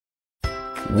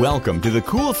Welcome to the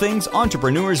Cool Things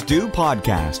Entrepreneurs Do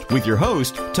podcast with your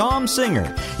host, Tom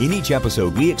Singer. In each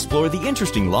episode, we explore the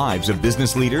interesting lives of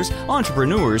business leaders,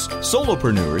 entrepreneurs,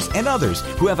 solopreneurs, and others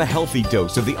who have a healthy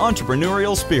dose of the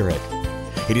entrepreneurial spirit.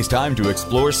 It is time to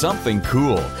explore something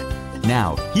cool.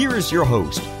 Now, here is your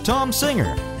host, Tom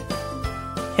Singer.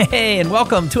 Hey, and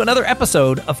welcome to another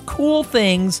episode of Cool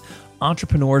Things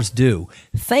Entrepreneurs Do.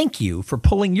 Thank you for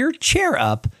pulling your chair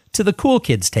up to the Cool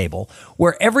Kids table,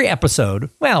 where every episode,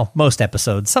 well, most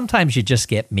episodes, sometimes you just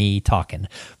get me talking,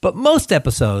 but most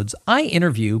episodes, I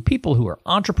interview people who are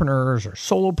entrepreneurs or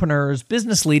solopreneurs,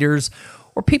 business leaders,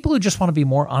 or people who just want to be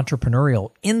more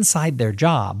entrepreneurial inside their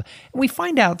job. And we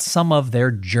find out some of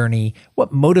their journey,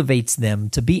 what motivates them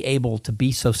to be able to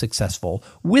be so successful,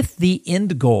 with the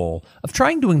end goal of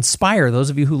trying to inspire those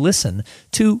of you who listen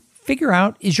to figure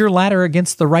out, is your ladder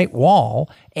against the right wall?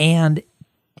 And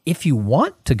if you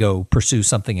want to go pursue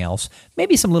something else,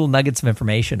 maybe some little nuggets of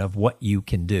information of what you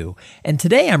can do. And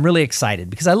today I'm really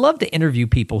excited because I love to interview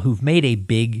people who've made a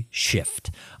big shift.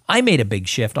 I made a big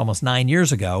shift almost 9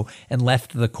 years ago and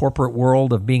left the corporate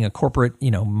world of being a corporate,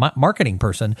 marketing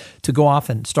person to go off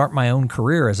and start my own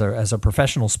career as a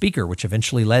professional speaker, which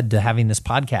eventually led to having this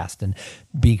podcast and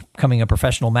becoming a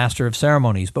professional master of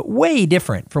ceremonies, but way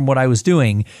different from what I was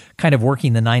doing, kind of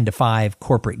working the 9-to-5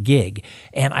 corporate gig.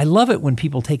 And I love it when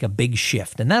people take a big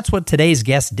shift. And that's what today's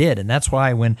guest did. And that's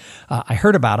why when I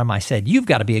heard about him, I said, you've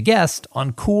got to be a guest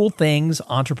on Cool Things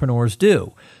Entrepreneurs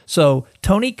Do. So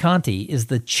Tony Conti is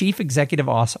the Chief Executive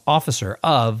Officer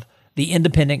of The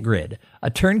Independent Grid, a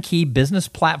turnkey business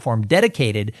platform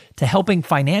dedicated to helping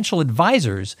financial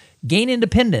advisors gain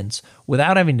independence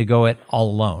without having to go it all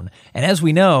alone. And as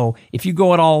we know, if you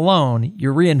go it all alone,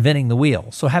 you're reinventing the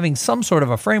wheel. So having some sort of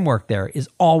a framework there is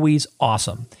always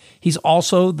awesome. He's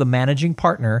also the managing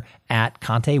partner at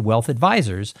Conte Wealth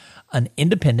Advisors, an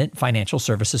independent financial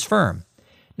services firm.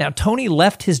 Now, Tony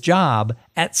left his job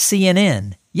at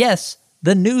CNN, yes,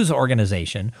 the news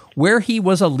organization, where he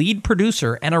was a lead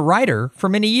producer and a writer for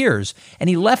many years, and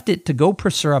he left it to go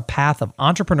pursue a path of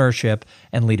entrepreneurship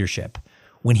and leadership.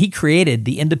 When he created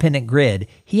the Independent Grid,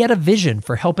 he had a vision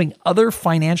for helping other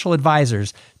financial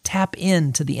advisors tap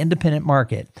into the independent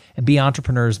market and be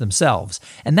entrepreneurs themselves.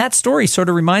 And that story sort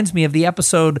of reminds me of the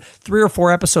episode 3 or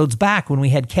 4 episodes back when we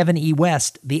had Kevin E.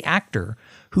 West, the actor,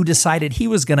 who decided he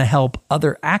was going to help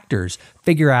other actors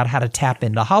figure out how to tap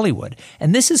into Hollywood.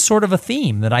 And this is sort of a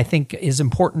theme that I think is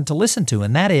important to listen to,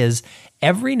 and that is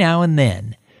every now and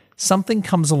then, something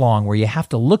comes along where you have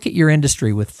to look at your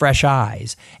industry with fresh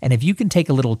eyes. And if you can take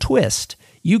a little twist,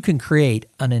 you can create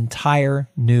an entire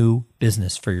new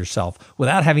business for yourself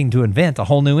without having to invent a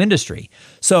whole new industry.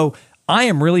 So I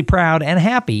am really proud and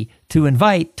happy to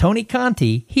invite Tony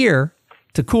Conti here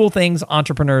to Cool Things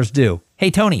Entrepreneurs Do. Hey,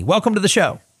 Tony, welcome to the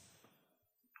show.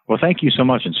 Well, thank you so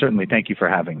much, and certainly thank you for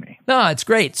having me. No, it's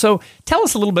great. So tell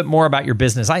us a little bit more about your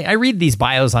business. I read these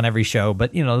bios on every show,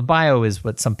 but the bio is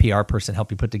what some PR person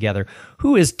helped you put together.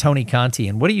 Who is Tony Conti,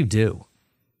 and what do you do?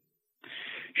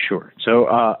 Sure. So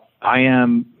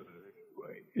I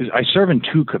serve in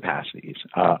 2 capacities.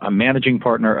 I'm managing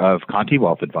partner of Conte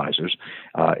Wealth Advisors.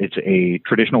 It's a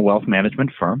traditional wealth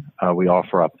management firm. We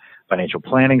offer up financial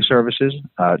planning services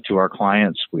to our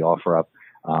clients. We offer up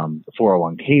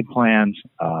 401k plans,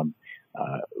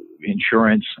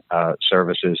 insurance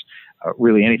services,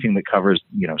 really anything that covers,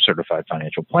 certified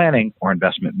financial planning or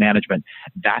investment management.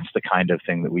 That's the kind of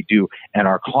thing that we do. And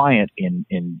our client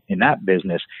in that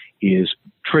business is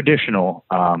traditional,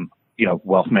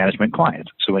 wealth management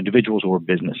clients. So individuals or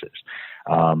businesses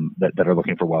that are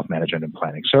looking for wealth management and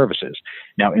planning services.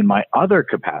 Now, in my other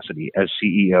capacity as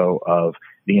CEO of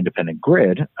the Independent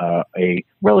Grid, a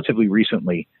relatively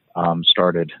recently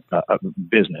started a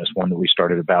business, one that we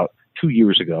started about 2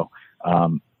 years ago.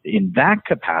 In that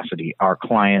capacity, our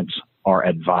clients are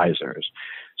advisors.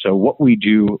 So what we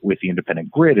do with the Independent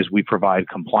Grid is we provide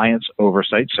compliance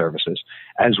oversight services,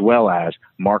 as well as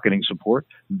marketing support,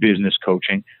 business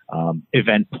coaching,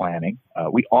 event planning.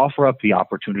 We offer up the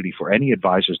opportunity for any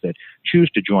advisors that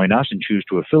choose to join us and choose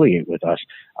to affiliate with us.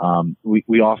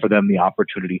 We offer them the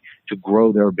opportunity to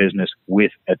grow their business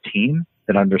with a team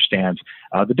that understands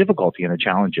the difficulty and the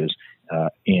challenges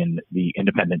in the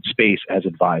independent space as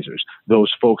advisors.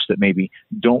 Those folks that maybe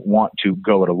don't want to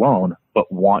go it alone, but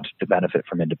want to benefit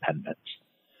from independence.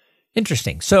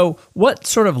 Interesting. So what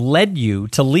sort of led you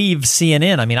to leave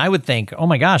CNN? I mean, I would think, oh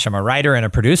my gosh, I'm a writer and a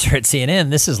producer at CNN.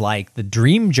 This is like the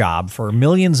dream job for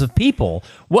millions of people.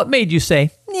 What made you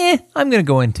say, I'm going to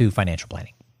go into financial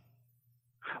planning?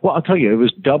 Well, I'll tell you, it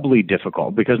was doubly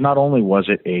difficult because not only was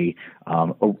it a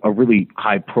really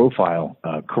high profile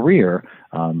career,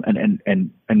 and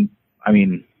I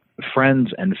mean,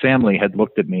 friends and family had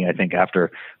looked at me, I think,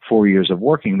 after 4 years of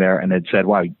working there and had said,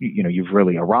 wow, you've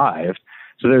really arrived.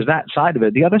 So there's that side of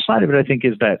it. The other side of it, I think,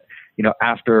 is that,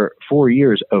 after 4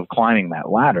 years of climbing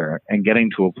that ladder and getting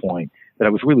to a point that I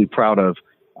was really proud of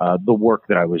the work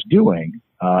that I was doing,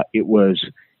 it was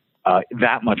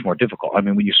that much more difficult. I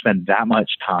mean, when you spend that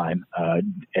much time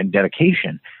and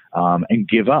dedication and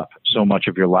give up so much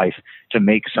of your life to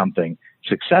make something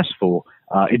successful,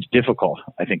 it's difficult,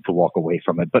 I think, to walk away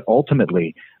from it. But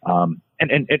ultimately,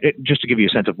 and just to give you a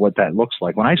sense of what that looks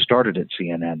like, when I started at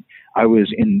CNN, I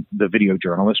was in the video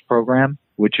journalist program,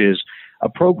 which is a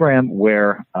program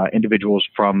where individuals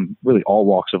from really all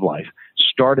walks of life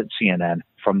start at CNN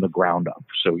from the ground up.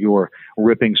 So you're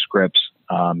ripping scripts,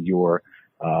 you're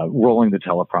rolling the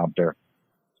teleprompter.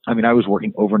 I mean, I was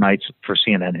working overnights for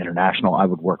CNN International. I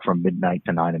would work from midnight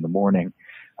to 9 a.m.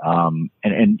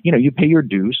 And you pay your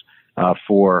dues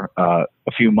for a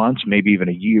few months, maybe even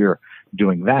a year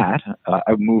doing that.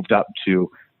 I moved up to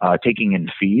taking in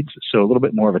feeds, so a little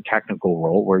bit more of a technical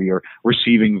role where you're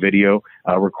receiving video,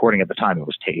 recording. At the time it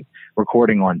was tape,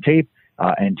 recording on tape,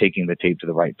 and taking the tape to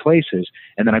the right places.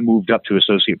 And then I moved up to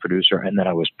associate producer, and then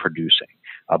I was producing.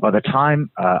 By the time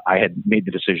I had made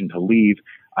the decision to leave,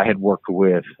 I had worked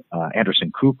with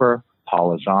Anderson Cooper,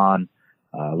 Paula Zahn,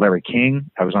 Larry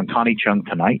King. I was on Connie Chung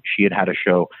Tonight. She had a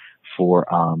show for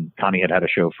Connie had a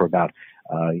show for about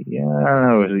I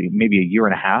don't know, maybe a year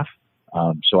and a half.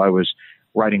 So I was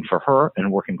writing for her and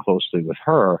working closely with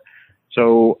her.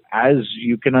 So as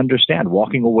you can understand,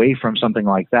 walking away from something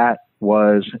like that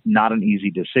was not an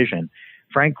easy decision.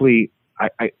 Frankly,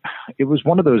 it was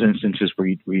one of those instances where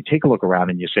you take a look around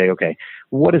and you say, okay,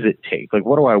 what does it take? Like,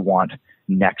 what do I want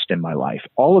next in my life?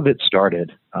 All of it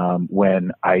started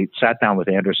when I sat down with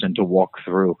Anderson to walk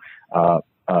through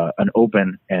an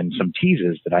open and some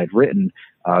teases that I'd written.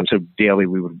 So daily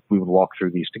we would walk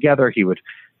through these together. He would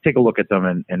take a look at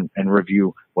them and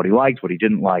review what he liked, what he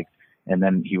didn't like, and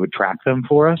then he would track them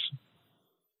for us.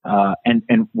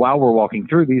 And while we're walking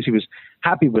through these, he was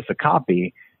happy with the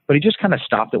copy, but he just kind of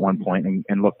stopped at one point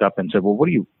and looked up and said, well, what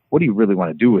do you really want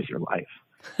to do with your life?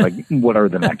 Like, what are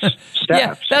the next steps?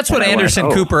 Yeah, that's what Anderson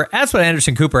Cooper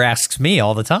asks me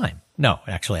all the time. No,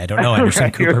 actually, I don't know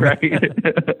Anderson Cooper. Right.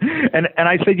 and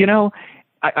I said,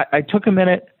 I took a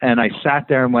minute and I sat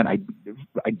there and went, I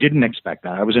didn't expect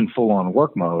that. I was in full on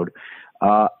work mode.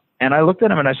 And I looked at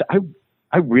him and I said,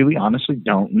 I really honestly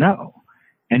don't know.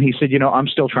 And he said, I'm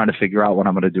still trying to figure out what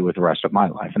I'm going to do with the rest of my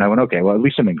life. And I went, okay, well, at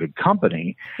least I'm in good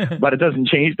company, but it doesn't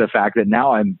change the fact that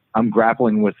now I'm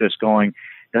grappling with this going,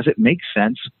 does it make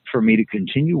sense for me to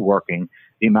continue working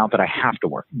the amount that I have to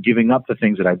work, giving up the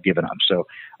things that I've given up? So,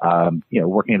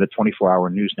 working at a 24-hour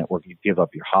news network, you give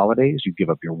up your holidays, you give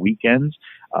up your weekends.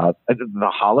 The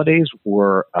holidays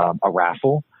were a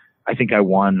raffle. I think I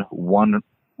won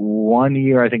one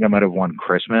year. I think I might have won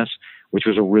Christmas, which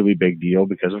was a really big deal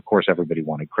because, of course, everybody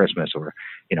wanted Christmas or,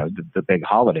 the big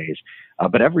holidays.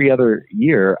 But every other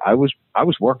year, I was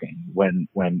working when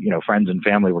friends and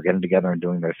family were getting together and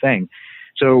doing their thing.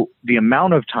 So the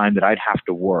amount of time that I'd have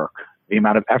to work, the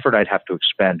amount of effort I'd have to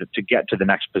expend to get to the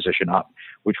next position up,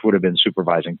 which would have been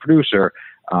supervising producer,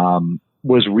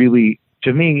 was really,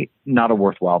 to me, not a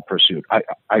worthwhile pursuit.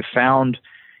 I found,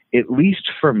 at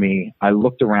least for me, I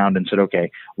looked around and said,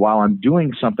 okay, while I'm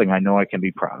doing something I know I can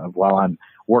be proud of, while I'm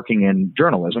working in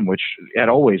journalism, which had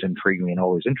always intrigued me and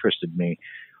always interested me,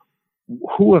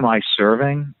 who am I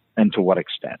serving and to what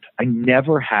extent? I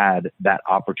never had that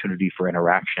opportunity for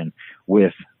interaction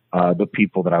with the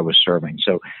people that I was serving.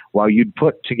 So while you'd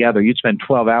spend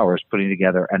 12 hours putting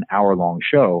together an hour-long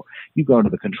show, you go into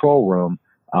the control room,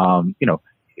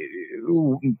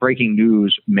 breaking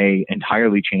news may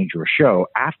entirely change your show.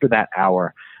 After that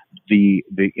hour, the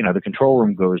control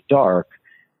room goes dark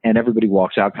and everybody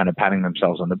walks out kind of patting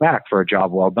themselves on the back for a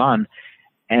job well done.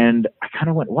 And I kind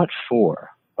of went, what for?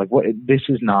 Like, what? This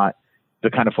is not the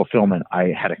kind of fulfillment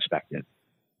I had expected.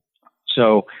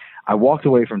 So I walked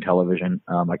away from television.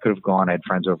 I could have gone. I had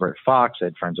friends over at Fox. I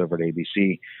had friends over at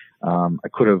ABC. I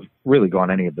could have really gone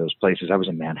any of those places. I was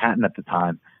in Manhattan at the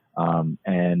time.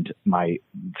 And my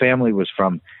family was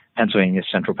from Pennsylvania,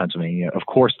 central Pennsylvania. Of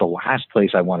course, the last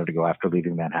place I wanted to go after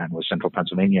leaving Manhattan was central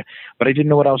Pennsylvania, but I didn't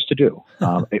know what else to do.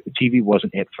 TV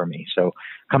wasn't it for me. So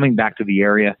coming back to the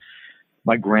area,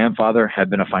 my grandfather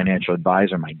had been a financial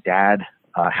advisor. My dad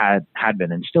had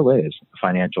been and still is a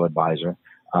financial advisor.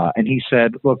 And he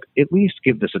said, look, at least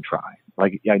give this a try.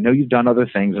 Like, I know you've done other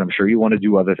things and I'm sure you want to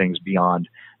do other things beyond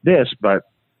this, but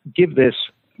give this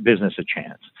business a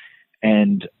chance.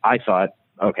 And I thought,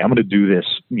 okay, I'm going to do this,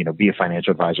 be a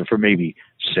financial advisor for maybe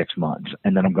 6 months.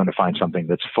 And then I'm going to find something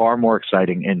that's far more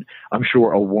exciting in, I'm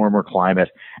sure, a warmer climate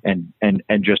and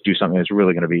just do something that's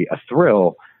really going to be a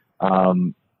thrill.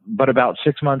 But about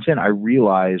 6 months in, I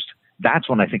realized, that's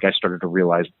when I think I started to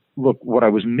realize, look, what I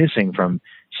was missing from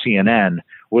CNN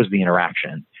was the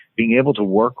interaction, being able to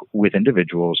work with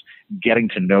individuals, getting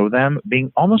to know them,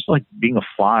 being almost like being a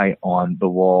fly on the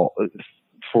wall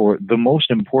for the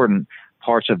most important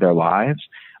parts of their lives,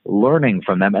 learning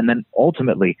from them, and then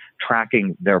ultimately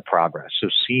tracking their progress. So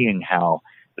seeing how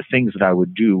the things that I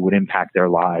would do would impact their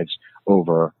lives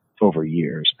over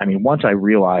years. I mean, once I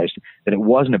realized that it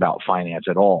wasn't about finance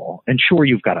at all, and sure,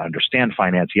 you've got to understand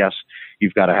finance. Yes,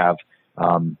 you've got to have,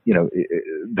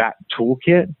 that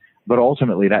toolkit, but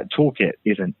ultimately that toolkit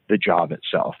isn't the job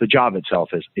itself. The job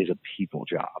itself is a people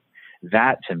job.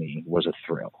 That to me was a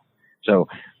thrill. So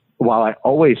while I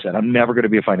always said I'm never going to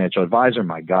be a financial advisor,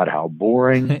 my God, how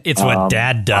boring. It's what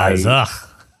Dad does.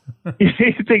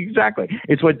 Exactly.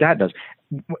 It's what Dad does.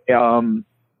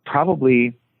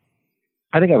 Probably,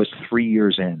 I think I was 3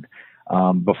 years in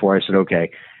before I said,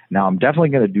 okay, now I'm definitely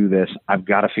going to do this. I've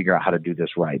got to figure out how to do this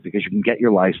right, because you can get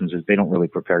your licenses. They don't really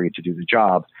prepare you to do the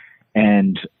job.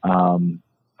 And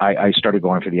I started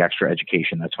going for the extra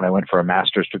education. That's when I went for a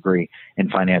master's degree in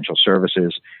financial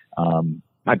services.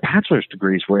 My bachelor's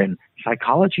degrees were in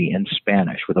psychology and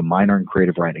Spanish with a minor in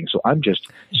creative writing. So I'm just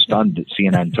stunned that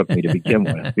CNN took me to begin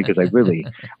with, because I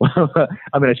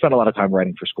spent a lot of time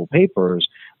writing for school papers,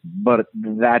 but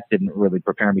that didn't really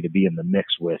prepare me to be in the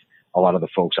mix with a lot of the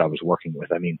folks I was working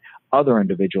with. I mean, other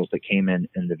individuals that came in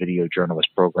the video journalist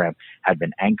program had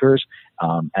been anchors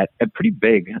at pretty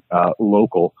big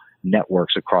local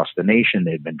networks across the nation.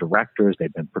 They'd been directors,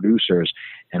 they'd been producers,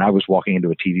 and I was walking into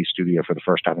a TV studio for the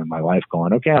first time in my life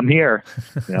going, okay, I'm here.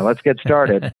 Let's get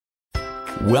started.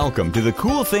 Welcome to the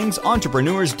Cool Things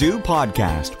Entrepreneurs Do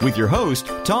podcast with your host,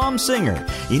 Tom Singer.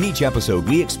 In each episode,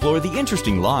 we explore the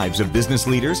interesting lives of business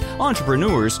leaders,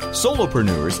 entrepreneurs,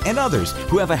 solopreneurs, and others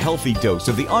who have a healthy dose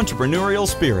of the entrepreneurial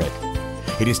spirit.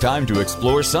 It is time to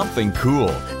explore something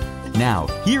cool. Now,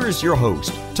 here is your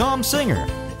host, Tom Singer.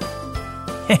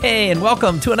 Hey, and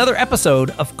welcome to another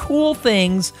episode of Cool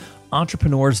Things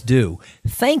Entrepreneurs Do.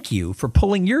 Thank you for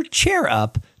pulling your chair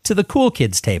up to the Cool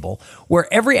Kids table,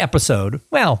 where every episode,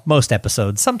 well, most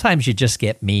episodes, sometimes you just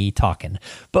get me talking,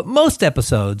 but most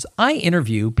episodes, I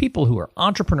interview people who are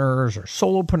entrepreneurs or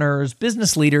solopreneurs,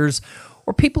 business leaders,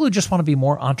 or people who just want to be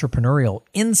more entrepreneurial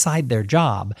inside their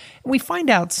job. And we find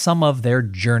out some of their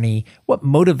journey, what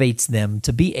motivates them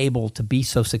to be able to be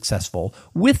so successful,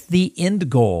 with the end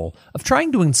goal of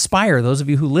trying to inspire those of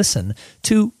you who listen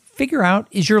to figure out,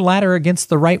 is your ladder against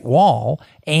the right wall?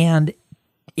 And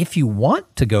if you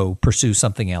want to go pursue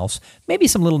something else, maybe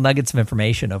some little nuggets of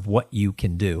information of what you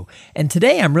can do. And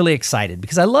today I'm really excited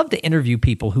because I love to interview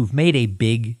people who've made a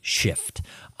big shift.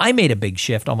 I made a big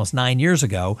shift almost 9 years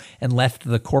ago and left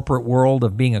the corporate world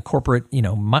of being a corporate,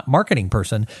 marketing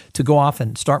person to go off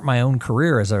and start my own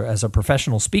career as a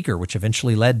professional speaker, which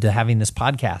eventually led to having this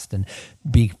podcast and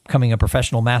becoming a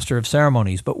professional master of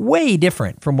ceremonies, but way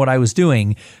different from what I was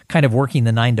doing, kind of working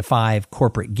the 9-to-5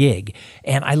 corporate gig.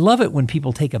 And I love it when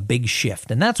people take a big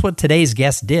shift. And that's what today's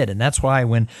guest did. And that's why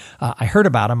when I heard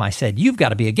about him, I said, you've got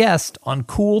to be a guest on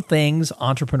Cool Things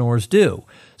Entrepreneurs Do.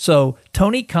 So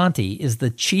Tony Conti is the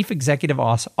Chief Executive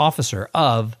Officer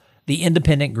of The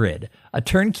Independent Grid, a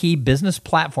turnkey business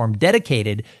platform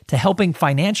dedicated to helping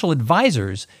financial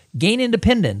advisors gain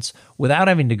independence without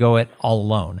having to go it all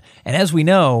alone. And as we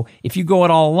know, if you go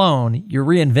it all alone, you're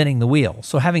reinventing the wheel.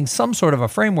 So having some sort of a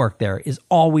framework there is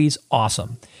always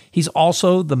awesome. He's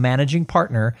also the managing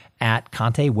partner at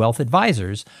Conte Wealth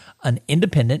Advisors, an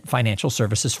independent financial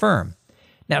services firm.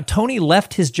 Now, Tony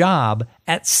left his job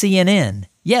at CNN,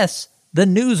 yes, the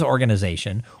news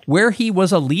organization, where he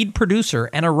was a lead producer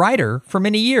and a writer for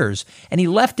many years, and he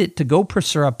left it to go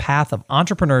pursue a path of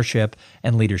entrepreneurship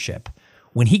and leadership.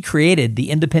 When he created The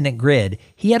Independent Grid,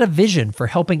 he had a vision for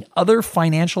helping other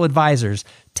financial advisors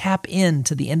tap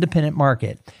into the independent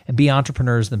market and be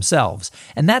entrepreneurs themselves.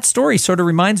 And that story sort of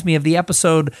reminds me of the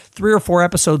episode 3 or 4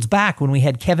 episodes back when we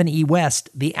had Kevin E. West,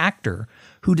 the actor,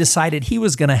 who decided he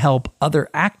was going to help other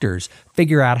actors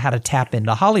figure out how to tap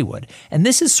into Hollywood. And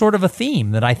this is sort of a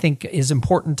theme that I think is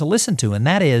important to listen to, and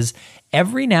that is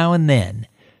every now and then,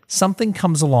 something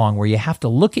comes along where you have to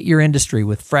look at your industry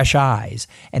with fresh eyes.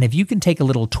 And if you can take a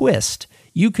little twist,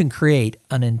 you can create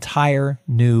an entire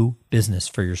new business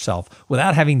for yourself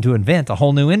without having to invent a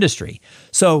whole new industry.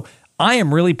 So I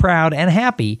am really proud and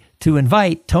happy to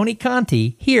invite Tony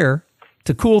Conti here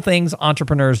to Cool Things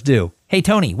Entrepreneurs Do. Hey,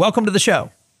 Tony, welcome to the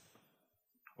show.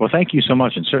 Well, thank you so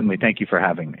much, and certainly thank you for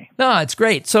having me. No, it's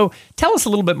great. So tell us a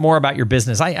little bit more about your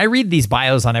business. I read these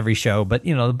bios on every show, but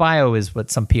the bio is what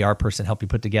some PR person helped you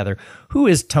put together. Who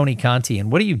is Tony Conti,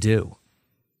 and what do you do?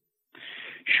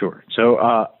 Sure. So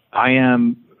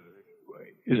I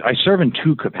serve in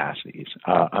two capacities.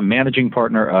 I'm managing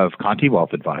partner of Conti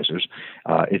Wealth Advisors.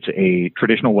 It's a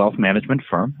traditional wealth management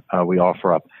firm. We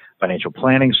offer up financial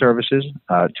planning services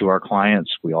to our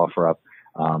clients. We offer up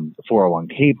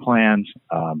 401k plans,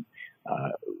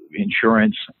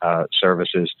 insurance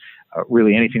services,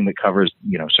 really anything that covers,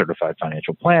 certified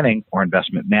financial planning or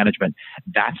investment management.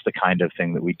 That's the kind of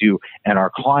thing that we do. And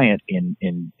our client in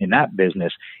that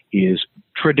business is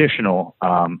traditional,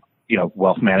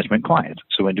 wealth management clients.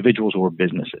 So individuals or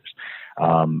businesses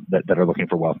that are looking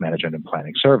for wealth management and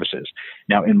planning services.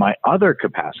 Now, in my other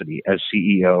capacity as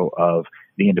CEO of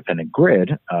the Independent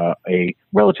Grid, a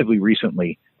relatively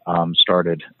recently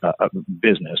started a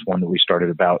business, one that we started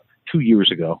about 2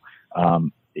 years ago.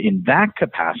 In that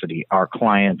capacity, our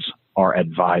clients are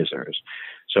advisors.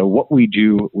 So what we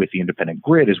do with the Independent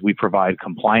Grid is we provide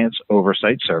compliance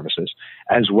oversight services,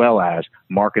 as well as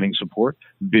marketing support,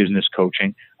 business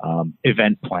coaching,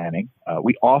 event planning.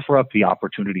 We offer up the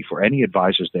opportunity for any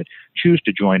advisors that choose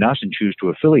to join us and choose to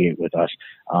affiliate with us.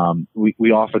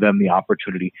 We offer them the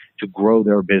opportunity to grow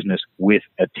their business with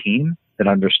a team that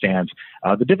understands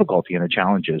the difficulty and the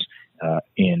challenges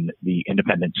in the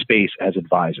independent space as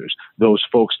advisors. Those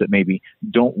folks that maybe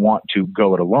don't want to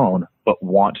go it alone, but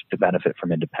want to benefit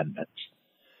from independence.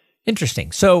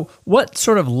 Interesting. So what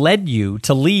sort of led you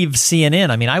to leave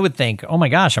CNN? I mean, I would think, oh my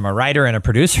gosh, I'm a writer and a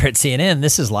producer at CNN.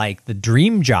 This is like the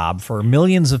dream job for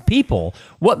millions of people.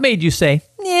 What made you say,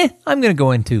 I'm going to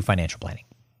go into financial planning?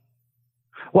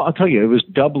 Well, I'll tell you, it was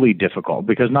doubly difficult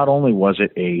because not only was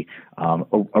it a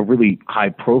really high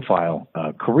profile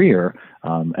career,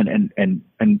 and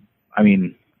I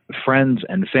mean, friends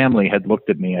and family had looked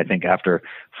at me, I think, after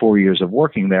 4 years of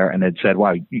working there and had said,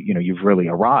 wow, you've really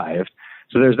arrived.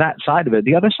 So there's that side of it.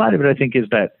 The other side of it, I think, is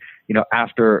that,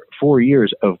 after 4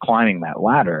 years of climbing that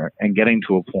ladder and getting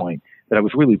to a point that I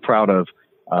was really proud of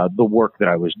the work that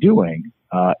I was doing,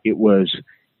 it was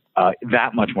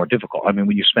that much more difficult. I mean,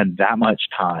 when you spend that much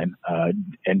time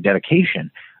and dedication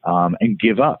and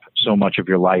give up so much of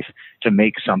your life to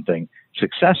make something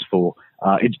successful,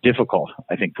 it's difficult,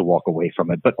 I think, to walk away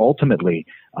from it. But ultimately,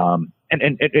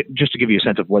 just to give you a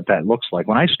sense of what that looks like,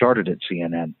 when I started at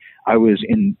CNN, I was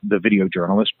in the video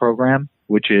journalist program,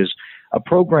 which is a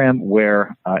program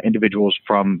where individuals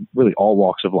from really all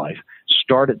walks of life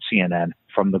start at CNN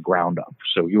from the ground up.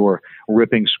 So you're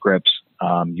ripping scripts,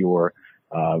 you're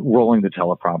rolling the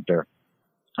teleprompter.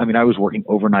 I mean, I was working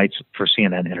overnights for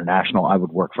CNN International. I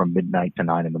would work from midnight to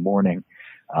 9 in the morning.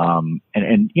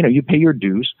 And you pay your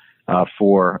dues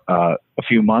for a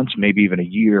few months, maybe even a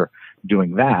year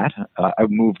doing that. I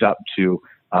moved up to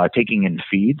taking in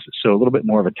feeds, so a little bit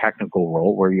more of a technical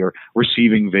role where you're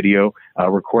receiving video,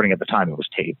 recording. At the time it was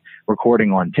tape,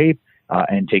 recording on tape,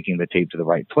 and taking the tape to the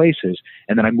right places.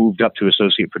 And then I moved up to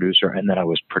associate producer, and then I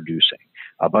was producing.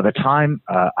 By the time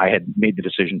I had made the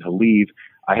decision to leave,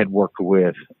 I had worked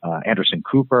with Anderson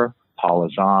Cooper, Paula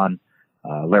Zahn,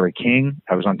 Larry King.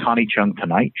 I was on Connie Chung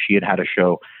Tonight. She had a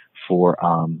show for,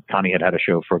 Connie had a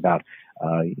show for about,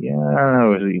 I don't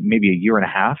know, maybe a year and a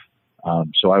half.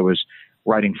 So I was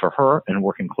writing for her and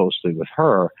working closely with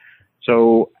her.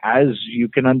 So as you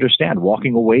can understand,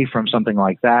 walking away from something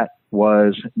like that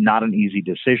was not an easy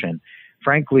decision.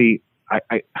 Frankly,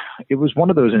 it was one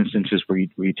of those instances where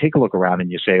you take a look around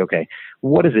and you say, okay,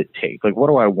 what does it take? Like, what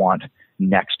do I want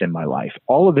next in my life?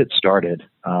 All of it started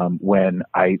when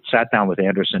I sat down with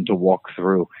Anderson to walk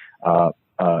through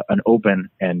an open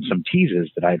and some teases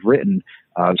that I'd written.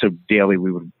 So daily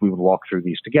we would walk through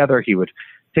these together. He would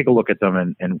take a look at them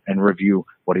and review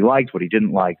what he liked, what he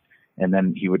didn't like, and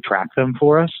then he would track them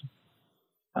for us.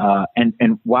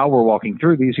 And while we're walking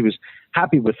through these, he was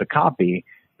happy with the copy,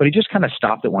 but he just kind of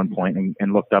stopped at one point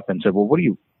and looked up and said, well, what do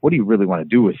you really want to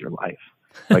do with your life?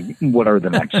 Like, what are the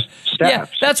next steps? Yeah,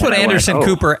 that's what Anderson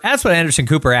Cooper. That's what Anderson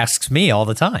Cooper asks me all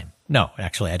the time. No,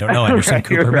 actually, I don't know Anderson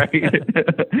Cooper. Right.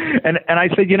 and I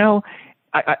said,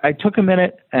 I took a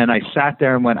minute and I sat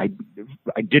there and went,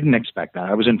 I didn't expect that.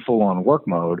 I was in full on work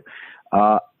mode.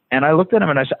 And I looked at him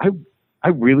and I said, I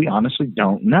really honestly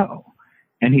don't know.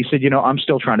 And he said, I'm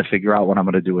still trying to figure out what I'm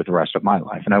going to do with the rest of my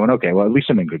life. And I went, okay, well, at least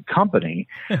I'm in good company,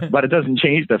 but it doesn't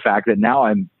change the fact that now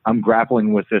I'm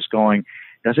grappling with this going,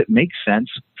 does it make sense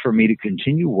for me to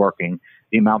continue working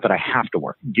the amount that I have to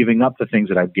work, giving up the things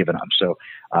that I've given up? So,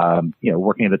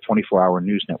 working at a 24-hour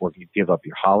news network, you give up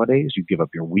your holidays, you give up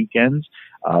your weekends.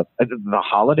 The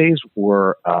holidays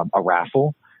were a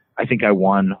raffle I think I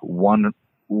won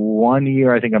one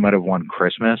year. I think I might have won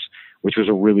Christmas, which was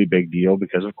a really big deal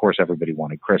because, of course, everybody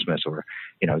wanted Christmas or,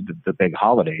 the big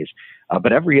holidays.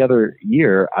 But every other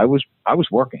year, I was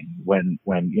working when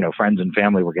friends and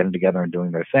family were getting together and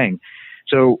doing their thing.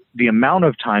 So the amount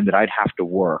of time that I'd have to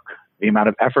work, the amount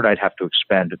of effort I'd have to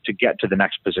expend to get to the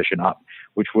next position up,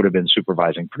 which would have been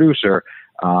supervising producer,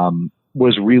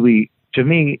 was really, to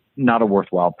me, not a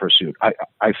worthwhile pursuit.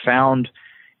 I found,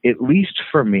 at least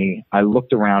for me, I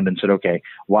looked around and said, okay,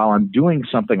 while I'm doing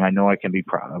something I know I can be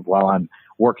proud of, while I'm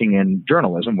working in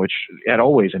journalism, which had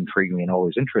always intrigued me and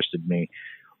always interested me,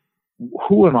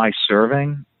 who am I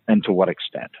serving and to what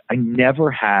extent? I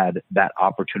never had that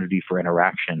opportunity for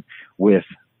interaction with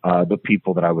the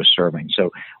people that I was serving.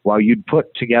 So while you'd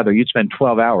spend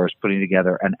 12 hours putting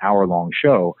together an hour-long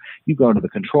show, you go into the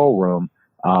control room,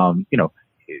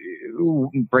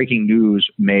 breaking news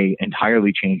may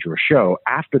entirely change your show.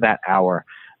 After that hour,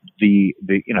 the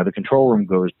control room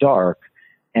goes dark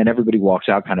and everybody walks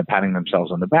out kind of patting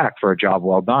themselves on the back for a job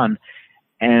well done.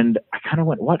 And I kind of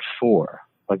went, what for?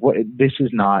 This is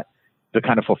not the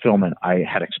kind of fulfillment I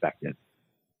had expected.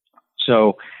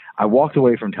 So I walked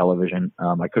away from television.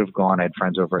 I could have gone. I had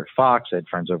friends over at Fox. I had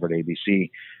friends over at ABC.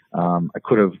 I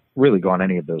could have really gone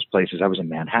any of those places. I was in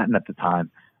Manhattan at the time.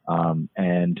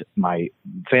 And my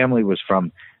family was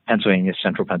from Pennsylvania,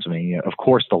 central Pennsylvania. Of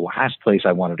course, the last place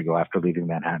I wanted to go after leaving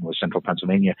Manhattan was central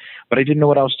Pennsylvania, but I didn't know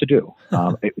what else to do.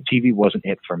 TV wasn't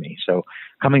it for me. So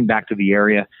coming back to the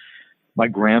area, my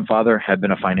grandfather had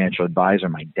been a financial advisor.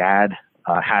 My dad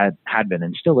had been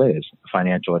and still is a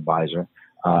financial advisor.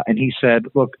 And he said,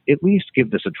 look, at least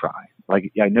give this a try.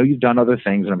 I know you've done other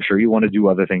things and I'm sure you want to do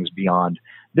other things beyond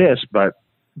this, but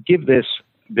give this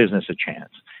business a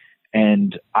chance.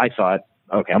 And I thought,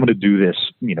 okay, I'm going to do this,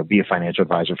 be a financial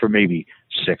advisor for maybe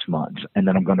 6 months. And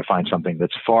then I'm going to find something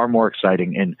that's far more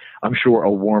exciting and I'm sure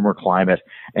a warmer climate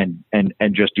and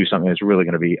just do something that's really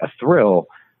going to be a thrill.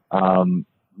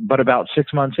 But about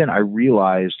 6 months in,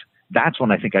 that's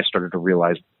when I think I started to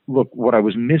realize, look, what I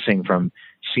was missing from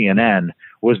CNN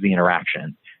was the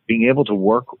interaction, being able to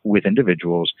work with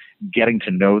individuals, getting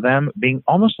to know them, being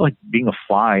almost like being a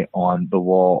fly on the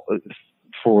wall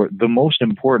for the most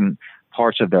important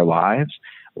parts of their lives,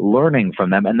 learning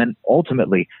from them, and then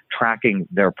ultimately tracking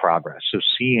their progress. So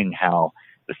seeing how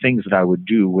the things that I would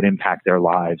do would impact their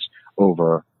lives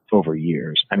over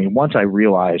years. I mean, once I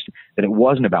realized that it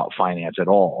wasn't about finance at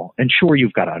all, and sure,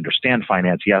 you've got to understand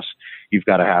finance. Yes, you've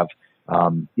got to have,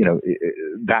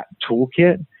 that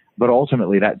toolkit, but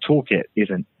ultimately that toolkit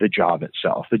isn't the job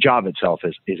itself. The job itself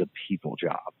is a people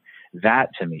job. That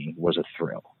to me was a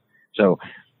thrill. So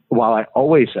while I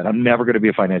always said I'm never going to be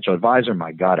a financial advisor,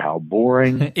 my God, how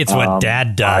boring. It's what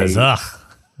Dad does.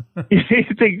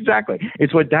 Exactly.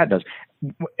 It's what Dad does.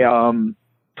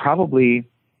 Probably,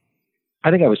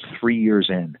 I think I was 3 years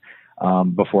in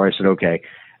before I said, okay,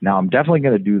 now I'm definitely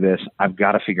going to do this. I've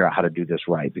got to figure out how to do this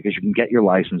right, because you can get your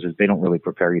licenses. They don't really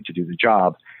prepare you to do the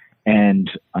job.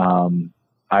 And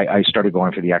I started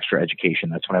going for the extra education.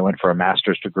 That's when I went for a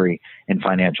master's degree in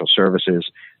financial services.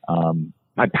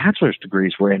 My bachelor's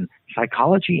degrees were in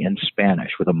psychology and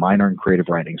Spanish with a minor in creative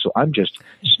writing. So I'm just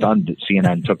stunned that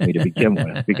CNN took me to begin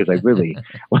with, because I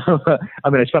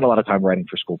spent a lot of time writing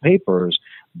for school papers,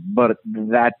 but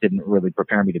that didn't really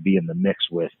prepare me to be in the mix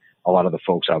with a lot of the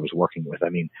folks I was working with. I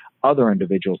mean, other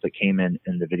individuals that came in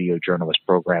the video journalist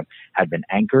program had been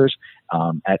anchors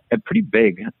at pretty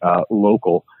big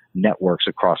local networks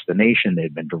across the nation.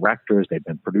 They'd been directors, they'd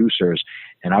been producers,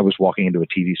 and I was walking into a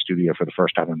TV studio for the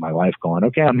first time in my life going,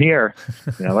 okay, I'm here.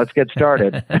 Let's get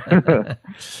started.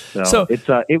 So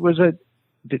it was a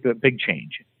big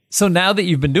change. So now that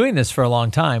you've been doing this for a long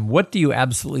time, what do you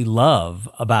absolutely love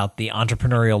about the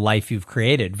entrepreneurial life you've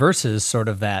created versus sort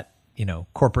of that,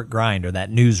 corporate grind or that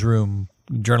newsroom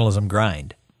journalism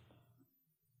grind?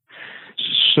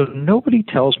 So nobody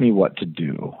tells me what to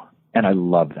do. And I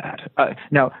love that.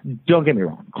 Now, don't get me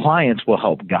wrong. Clients will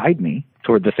help guide me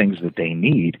toward the things that they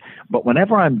need. But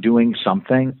whenever I'm doing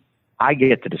something, I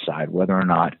get to decide whether or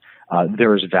not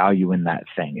there is value in that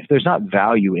thing. If there's not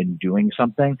value in doing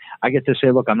something, I get to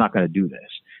say, look, I'm not going to do this.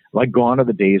 Like, gone are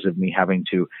the days of me having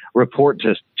to report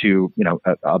to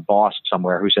a boss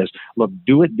somewhere who says, look,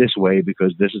 do it this way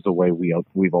because this is the way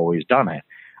we've always done it.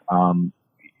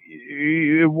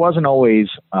 It wasn't always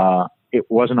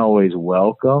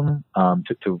welcome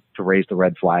to raise the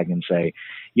red flag and say,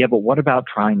 yeah, but what about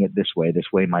trying it this way? This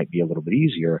way might be a little bit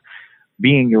easier.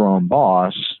 Being your own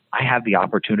boss, I have the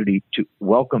opportunity to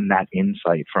welcome that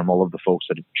insight from all of the folks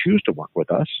that choose to work with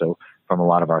us. So from a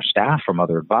lot of our staff, from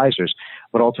other advisors,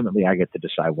 but ultimately I get to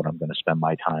decide what I'm going to spend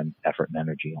my time, effort, and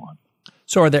energy on.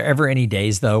 So are there ever any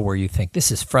days, though, where you think,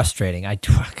 this is frustrating? I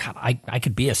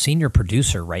could be a senior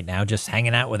producer right now just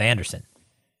hanging out with Anderson.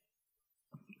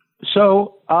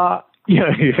 So, so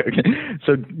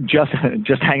just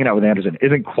hanging out with Anderson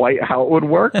isn't quite how it would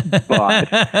work, but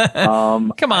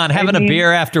come on, having a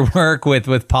beer after work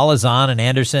with Paula Zahn and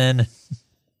Anderson.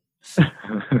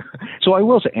 So I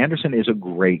will say Anderson is a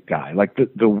great guy. Like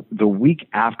the week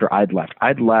after I'd left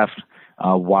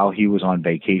while he was on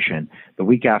vacation. The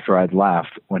week after I'd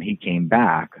left, when he came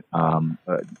back from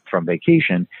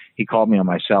vacation, he called me on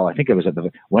my cell. I think it was at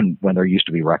when there used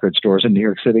to be record stores in New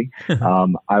York City.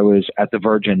 I was at the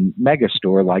Virgin Mega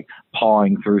Store, like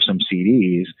pawing through some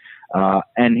CDs,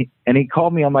 and he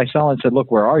called me on my cell and said, "Look,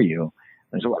 where are you?"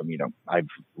 And I said, "Well, I've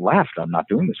left. I'm not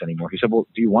doing this anymore." He said, "Well,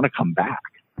 do you want to come back?"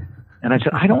 And I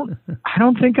said, I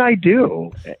don't think I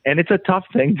do. And it's a tough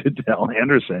thing to tell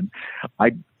Anderson.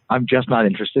 I'm just not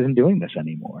interested in doing this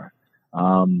anymore.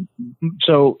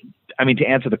 So, to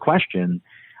answer the question,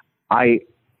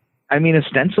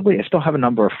 ostensibly, I still have a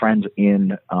number of friends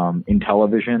in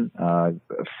television. A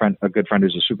good friend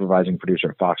who's a supervising producer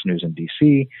at Fox News in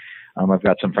DC. I've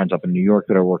got some friends up in New York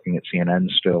that are working at CNN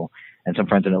still, and some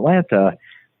friends in Atlanta.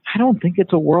 I don't think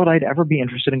it's a world I'd ever be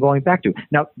interested in going back to.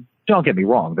 Now, don't get me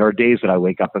wrong. There are days that I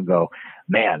wake up and go,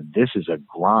 man, this is a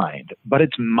grind, but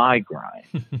it's my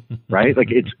grind, right? Like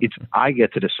I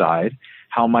get to decide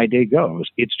how my day goes.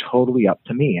 It's totally up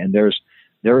to me. And there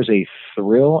is a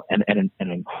thrill and an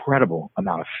incredible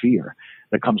amount of fear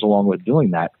that comes along with doing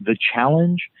that. The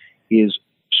challenge is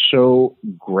so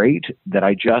great that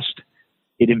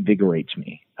it invigorates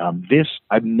me.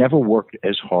 I've never worked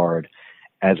as hard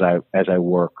as I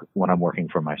work when I'm working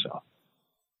for myself.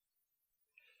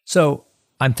 So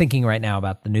I'm thinking right now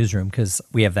about the newsroom because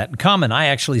we have that in common. I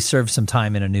actually served some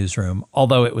time in a newsroom,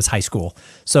 although it was high school.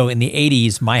 So in the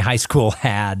 80s, my high school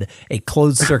had a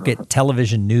closed circuit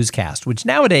television newscast, which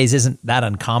nowadays isn't that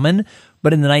uncommon.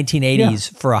 But in the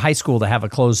 1980s, for a high school to have a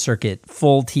closed circuit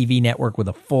full TV network with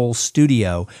a full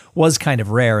studio was kind of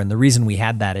rare. And the reason we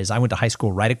had that is I went to high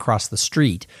school right across the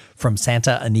street from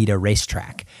Santa Anita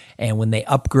Racetrack. And when they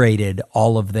upgraded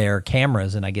all of their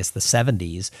cameras in, I guess, the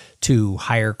 70s to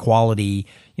higher quality,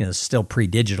 still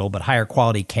pre-digital, but higher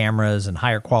quality cameras and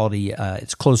higher quality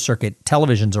it's closed circuit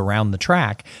televisions around the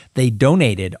track, they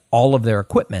donated all of their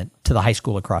equipment to the high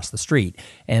school across the street.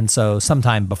 And so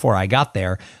sometime before I got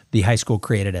there, the high school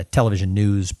created a television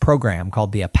news program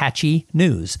called the Apache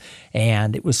News.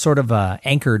 And it was sort of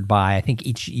anchored by, I think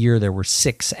each year there were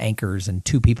 6 anchors and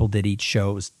 2 people did each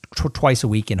show. It was twice a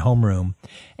week in homeroom.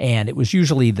 And it was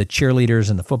usually the cheerleaders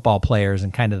and the football players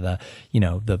and kind of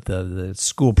the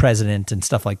school president and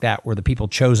stuff like that were the people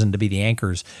chosen to be the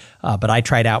anchors. But I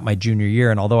tried out my junior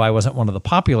year, and although I wasn't one of the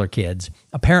popular kids,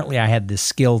 apparently I had this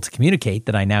skill to communicate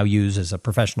that I now use as a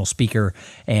professional speaker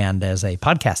and as a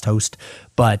podcast host.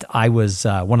 But I was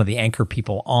one of the anchor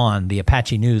people on the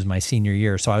Apache News my senior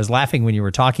year. So I was laughing when you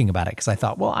were talking about it because I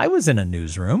thought, well, I was in a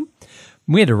newsroom.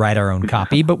 We had to write our own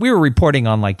copy, but we were reporting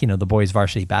on the boys'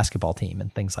 varsity basketball team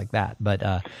and things like that. But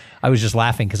I was just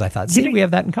laughing because I thought, see, we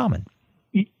have that in common.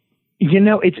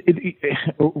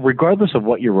 Regardless of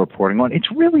what you're reporting on,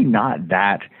 it's really not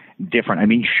that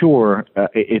different. Sure,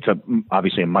 it's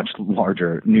obviously a much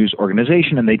larger news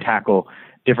organization, and they tackle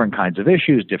different kinds of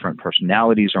issues, different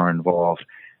personalities are involved,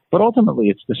 but ultimately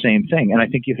it's the same thing. And I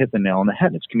think you hit the nail on the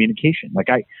head. It's communication. Like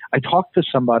I talked to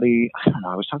somebody,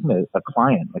 I was talking to a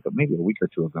client like maybe a week or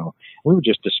two ago. We were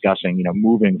just discussing,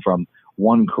 moving from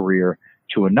one career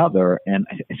to another. And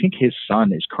I think his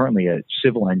son is currently a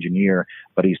civil engineer,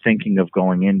 but he's thinking of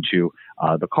going into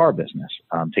the car business,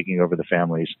 taking over the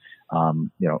family's,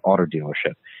 auto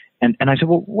dealership. And I said,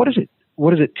 well, what does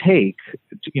it take,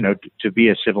 to be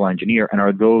a civil engineer? And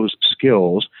are those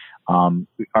skills, are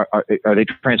they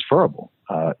transferable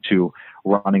to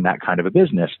running that kind of a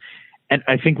business? And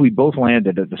I think we both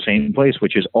landed at the same place,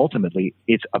 which is ultimately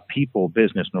it's a people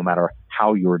business, no matter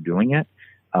how you're doing it.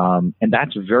 And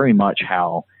that's very much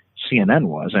how CNN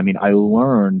was. I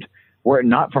learned, were it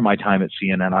not for my time at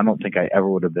CNN, I don't think I ever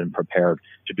would have been prepared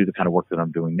to do the kind of work that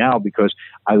I'm doing now, because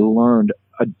I learned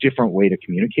a different way to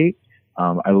communicate.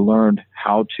 I learned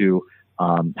how to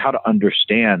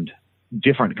understand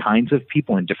different kinds of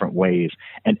people in different ways.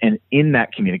 And in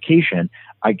that communication,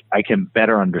 I can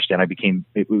better understand.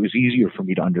 It was easier for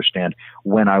me to understand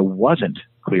when I wasn't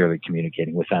clearly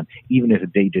communicating with them, even if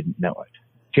they didn't know it.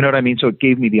 Do you know what I mean? So it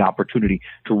gave me the opportunity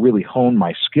to really hone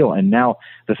my skill. And now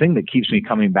the thing that keeps me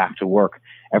coming back to work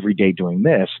every day doing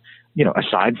this,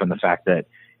 aside from the fact that,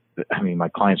 my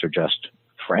clients are just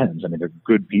friends. They're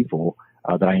good people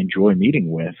that I enjoy meeting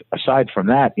with. Aside from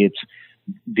that, it's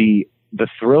the the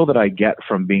thrill that I get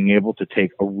from being able to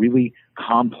take a really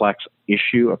complex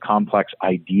issue, a complex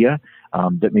idea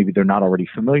that maybe they're not already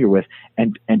familiar with,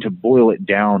 and to boil it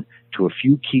down to a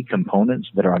few key components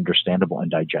that are understandable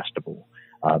and digestible.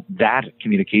 That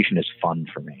communication is fun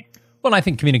for me. Well, I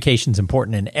think communication is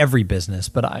important in every business,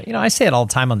 but I say it all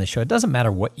the time on this show. It doesn't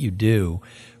matter what you do.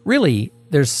 Really,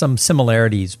 there's some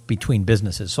similarities between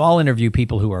businesses. So I'll interview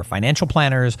people who are financial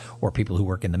planners or people who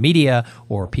work in the media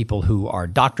or people who are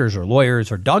doctors or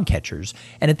lawyers or dog catchers.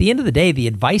 And at the end of the day, the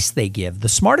advice they give, the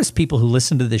smartest people who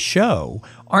listen to this show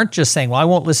aren't just saying, well, I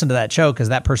won't listen to that show because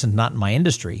that person's not in my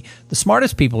industry. The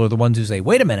smartest people are the ones who say,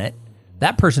 wait a minute,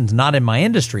 that person's not in my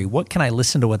industry. What can I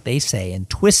listen to what they say and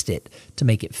twist it to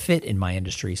make it fit in my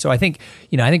industry? So I think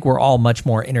we're all much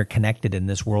more interconnected in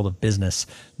this world of business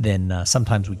than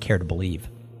sometimes we care to believe.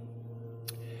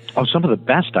 Oh, some of the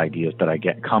best ideas that I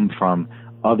get come from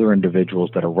other individuals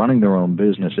that are running their own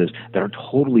businesses that are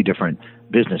totally different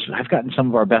businesses. I've gotten some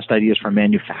of our best ideas from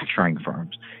manufacturing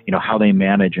firms, how they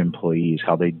manage employees,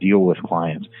 how they deal with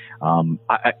clients.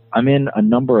 I'm in a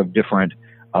number of different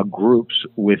groups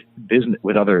with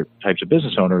other types of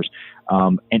business owners,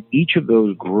 and each of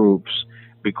those groups,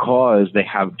 because they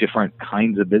have different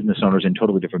kinds of business owners in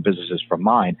totally different businesses from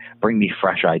mine, bring me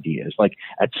fresh ideas. Like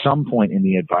at some point in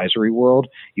the advisory world,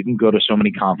 you can go to so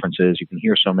many conferences, you can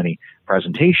hear so many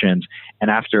presentations, and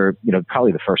after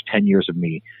probably the first 10 years of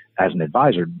me as an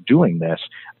advisor doing this,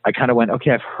 I kind of went,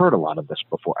 okay, I've heard a lot of this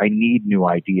before. I need new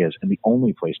ideas, and the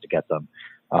only place to get them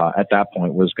at that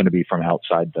point was going to be from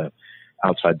outside the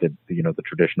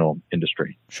traditional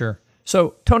industry. Sure.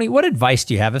 So, Tony, what advice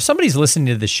do you have if somebody's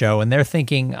listening to the show and they're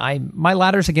thinking, my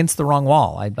ladder's against the wrong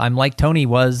wall? I'm like Tony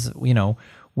was,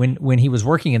 when he was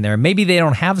working in there. Maybe they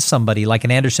don't have somebody like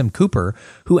an Anderson Cooper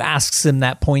who asks him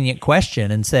that poignant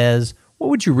question and says,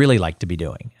 what would you really like to be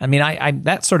doing? I mean,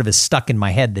 that sort of is stuck in my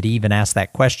head that he even asked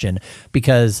that question,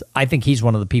 because I think he's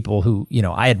one of the people who,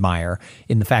 I admire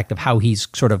in the fact of how he's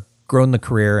sort of grown the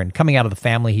career, and coming out of the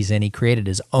family he's in, he created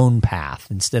his own path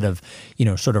instead of,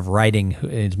 sort of riding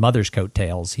his mother's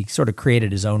coattails. He sort of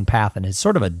created his own path and is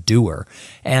sort of a doer.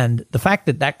 And the fact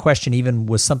that question even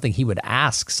was something he would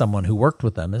ask someone who worked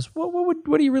with them is,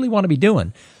 what do you really want to be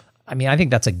doing? I mean, I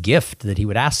think that's a gift that he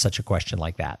would ask such a question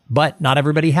like that. But not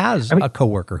everybody has a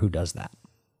coworker who does that.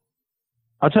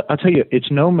 I'll tell you, it's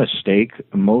no mistake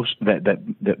most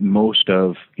that most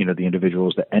of the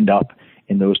individuals that end up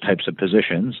in those types of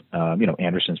positions,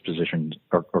 Anderson's position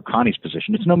or Connie's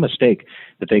position, it's no mistake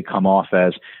that they come off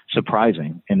as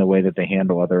surprising in the way that they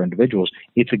handle other individuals.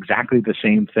 It's exactly the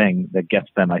same thing that gets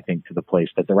them, I think, to the place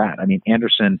that they're at. I mean,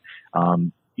 Anderson,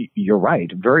 you're right,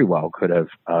 very well could have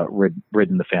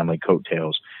ridden the family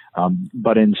coattails,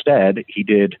 but instead he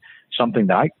did something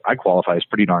that I qualify as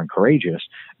pretty darn courageous,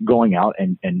 going out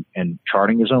and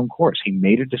charting his own course. He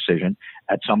made a decision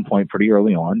at some point pretty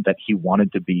early on that he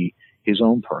wanted to be his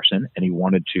own person, and he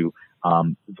wanted to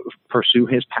pursue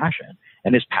his passion.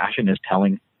 And his passion is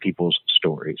telling people's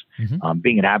stories,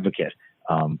 being an advocate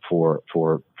for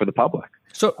the public,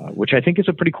 which I think is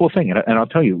a pretty cool thing. And I'll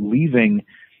tell you, leaving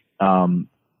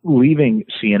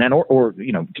CNN or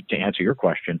to answer your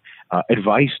question,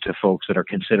 advice to folks that are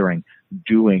considering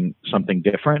doing something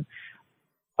different,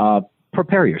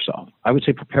 prepare yourself. I would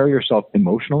say prepare yourself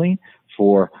emotionally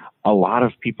for a lot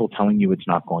of people telling you it's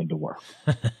not going to work.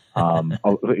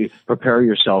 Prepare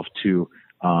yourself to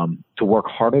work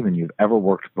harder than you've ever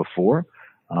worked before.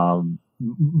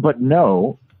 But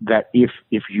know that if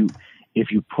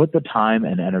you put the time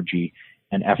and energy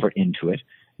and effort into it,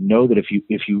 know that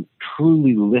if you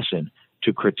truly listen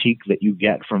to critique that you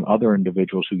get from other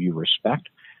individuals who you respect,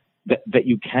 that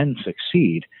you can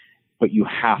succeed, but you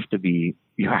have to be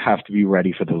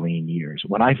ready for the lean years.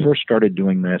 When I first started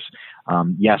doing this,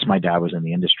 yes, my dad was in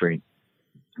the industry.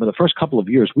 For the first couple of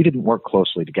years, we didn't work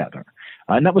closely together.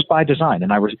 And that was by design.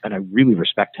 And I really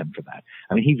respect him for that.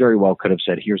 I mean, he very well could have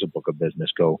said, here's a book of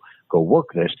business, go work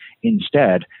this.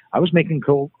 Instead, I was making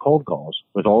cold calls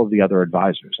with all of the other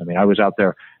advisors. I mean, I was out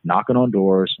there knocking on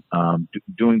doors,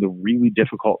 doing the really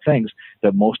difficult things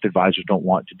that most advisors don't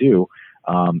want to do.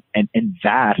 And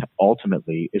that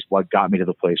ultimately is what got me to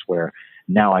the place where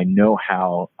now I know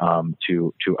how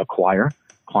to acquire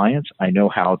clients. I know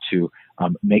how to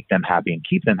make them happy and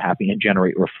keep them happy and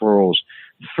generate referrals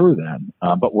through them.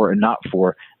 But were it not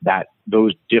for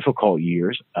those difficult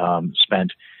years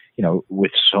spent,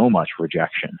 with so much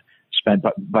rejection, spent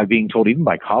by being told even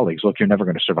by colleagues, look, you're never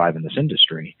going to survive in this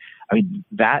industry. I mean,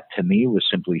 that to me was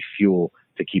simply fuel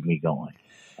to keep me going.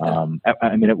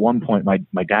 I mean, at one point,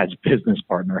 my dad's business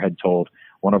partner had told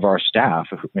one of our staff,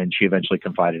 and she eventually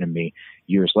confided in me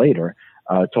years later,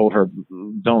 told her,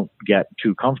 don't get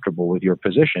too comfortable with your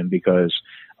position, because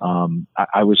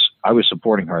I was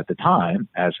supporting her at the time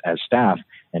as staff.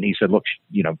 And he said, look,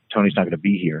 Tony's not going to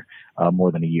be here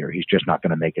more than a year. He's just not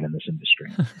going to make it in this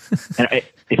industry. And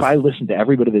if I listened to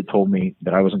everybody that told me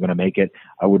that I wasn't going to make it,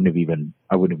 I wouldn't have even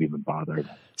bothered.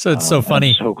 So it's so funny.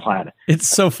 I'm so glad. It's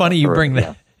so funny you bring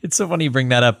that. It's so funny you bring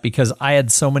that up, because I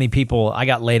had so many people. I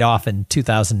got laid off in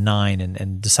 2009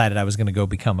 and decided I was going to go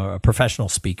become a professional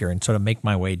speaker and sort of make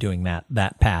my way doing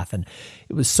that path. And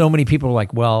it was so many people were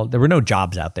like, well, there were no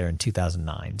jobs out there in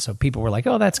 2009. So people were like,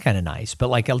 oh, that's kind of nice. But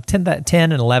like 10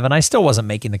 and 11, I still wasn't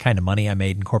making the kind of money I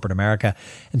made in corporate America.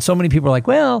 And so many people were like,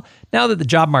 well, now that the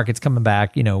job market's coming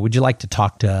back, would you like to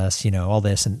talk to us, all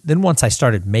this. And then once I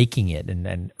started making it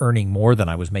and earning more than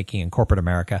I was making in corporate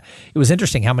America, it was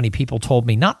interesting how many people told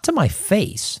me, not to my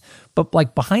face, but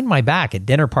like behind my back at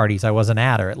dinner parties I wasn't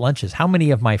at or at lunches, how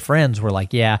many of my friends were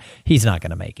like, yeah, he's not going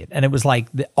to make it. And it was like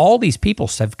all these people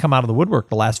have come out of the woodwork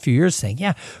the last few years saying,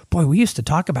 yeah, boy, we used to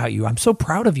talk about you. I'm so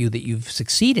proud of you that you've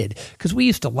succeeded, because we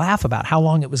used to laugh about how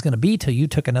long it was going to be till you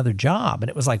took another job. And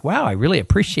it was like, wow, I really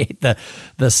appreciate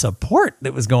the support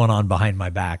that was going on behind my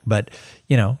back. But,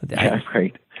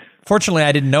 great. Fortunately,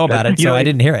 I didn't know about it, so I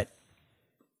didn't hear it.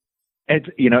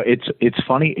 It's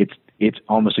funny. It's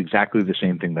almost exactly the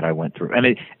same thing that I went through.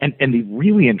 And the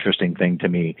really interesting thing to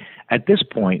me at this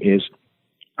point is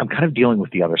I'm kind of dealing with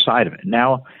the other side of it.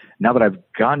 Now that I've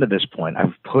gotten to this point,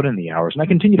 I've put in the hours, and I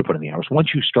continue to put in the hours. Once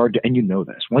you start to, and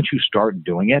once you start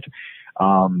doing it,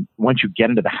 once you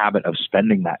get into the habit of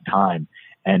spending that time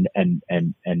and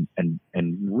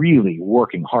really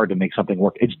working hard to make something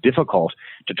work, it's difficult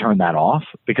to turn that off,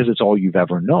 because it's all you've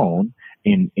ever known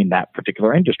in that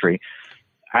particular industry.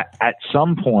 At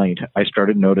some point, I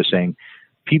started noticing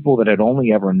people that had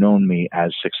only ever known me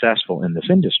as successful in this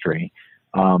industry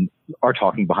are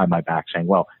talking behind my back, saying,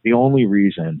 well, the only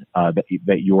reason that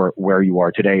you're where you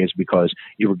are today is because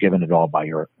you were given it all by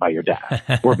your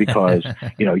dad, or because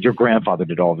your grandfather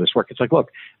did all of this work. It's like, look,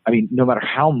 I mean, no matter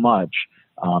how much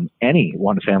any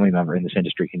one family member in this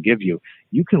industry can give you,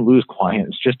 you can lose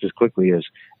clients just as quickly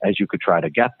as you could try to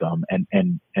get them.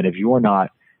 And if you're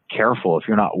not careful, if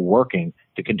you're not working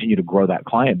to continue to grow that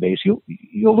client base,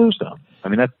 you'll lose them. I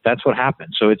mean, that's what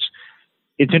happens. So it's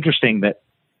interesting that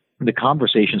the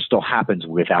conversation still happens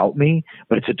without me,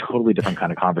 but it's a totally different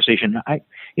kind of conversation.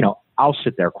 I'll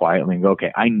sit there quietly and go,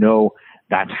 okay, I know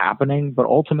that's happening, but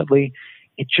ultimately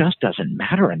it just doesn't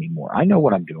matter anymore. I know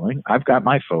what I'm doing. I've got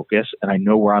my focus, and I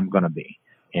know where I'm going to be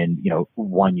in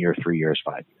 1 year, 3 years,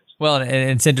 5 years. Well, and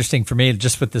it's interesting for me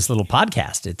just with this little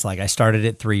podcast. It's like I started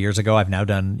it 3 years ago. I've now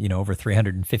done, over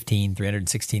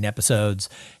 316 episodes,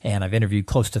 and I've interviewed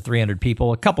close to 300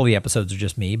 people. A couple of the episodes are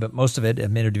just me, but most of it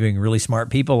I'm interviewing really smart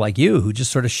people like you who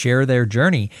just sort of share their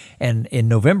journey. And in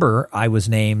November, I was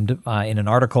named in an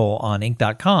article on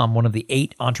Inc.com one of the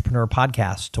 8 entrepreneur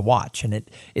podcasts to watch, and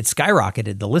it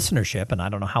skyrocketed the listenership. And I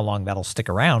don't know how long that'll stick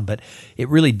around, but it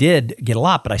really did get a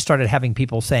lot. But I started having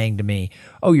people saying to me,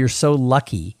 "Oh, you're so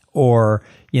lucky." Or,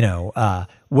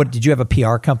 what did you have a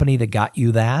PR company that got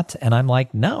you that? And I'm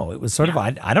like, no, it was sort of,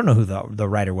 I don't know who the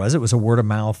writer was. It was a word of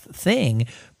mouth thing,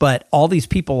 but all these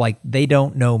people, like, they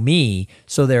don't know me.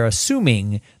 So they're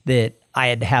assuming that I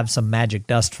had to have some magic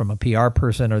dust from a PR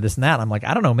person or this and that. I'm like,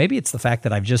 I don't know. Maybe it's the fact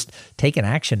that I've just taken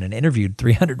action and interviewed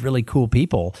 300 really cool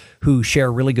people who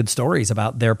share really good stories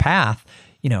about their path.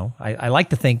 I like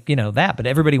to think, that, but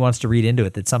everybody wants to read into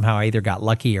it that somehow I either got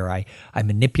lucky or I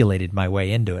manipulated my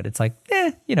way into it. It's like,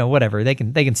 whatever. They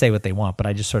can say what they want, but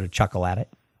I just sort of chuckle at it.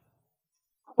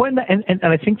 Well, and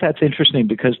I think that's interesting,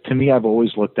 because to me, I've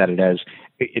always looked at it as,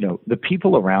 the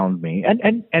people around me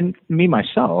and me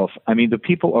myself. I mean, the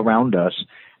people around us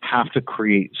have to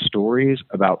create stories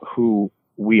about who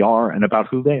we are and about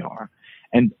who they are.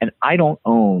 And I don't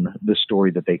own the story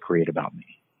that they create about me.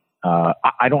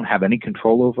 I don't have any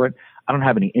control over it. I don't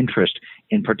have any interest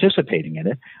in participating in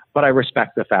it, but I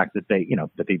respect the fact that they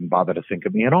even bother to think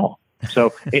of me at all.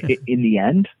 So in the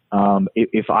end,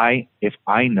 if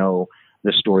I know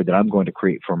the story that I'm going to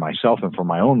create for myself and for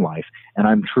my own life, and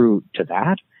I'm true to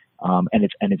that, and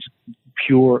it's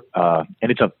pure, and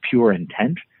it's of pure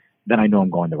intent, then I know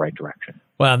I'm going the right direction.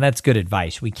 Well, and that's good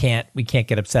advice. We can't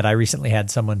get upset. I recently had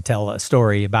someone tell a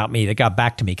story about me that got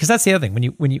back to me, because that's the other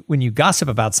thing. When you gossip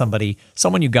about somebody,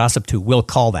 someone you gossip to will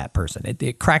call that person.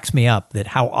 It cracks me up that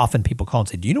how often people call and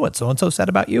say, "Do you know what so and so said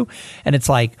about you?" And it's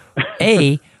like,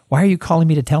 A, why are you calling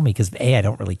me to tell me? Because A, I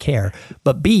don't really care.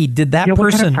 But B, did that person...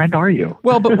 What kind of friend are you?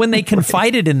 Well, but when they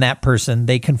confided in that person,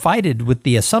 they confided with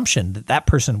the assumption that that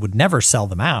person would never sell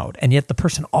them out. And yet the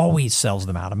person always sells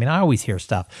them out. I mean, I always hear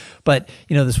stuff. But,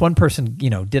 this one person,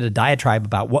 did a diatribe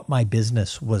about what my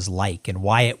business was like and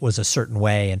why it was a certain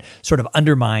way and sort of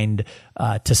undermined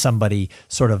to somebody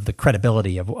sort of the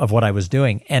credibility of what I was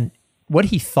doing. And what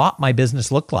he thought my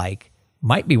business looked like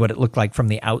might be what it looked like from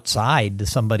the outside to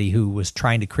somebody who was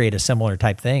trying to create a similar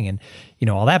type thing and,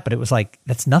 all that. But it was like,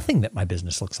 that's nothing that my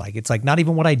business looks like. It's like not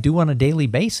even what I do on a daily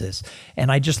basis.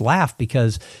 And I just laugh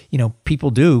because, people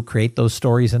do create those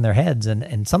stories in their heads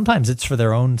and sometimes it's for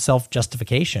their own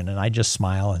self-justification. And I just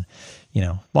smile and,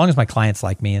 as long as my clients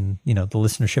like me and, the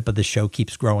listenership of this show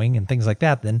keeps growing and things like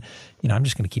that, then, I'm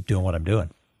just going to keep doing what I'm doing.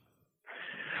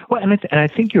 Well, and I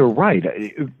think you're right.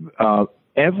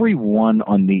 Everyone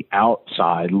on the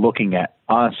outside looking at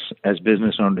us as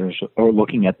business owners or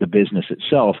looking at the business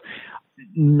itself,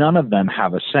 none of them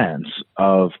have a sense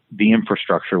of the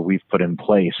infrastructure we've put in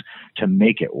place to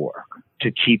make it work, to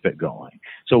keep it going.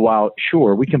 So while,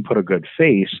 sure, we can put a good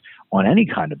face on any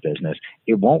kind of business,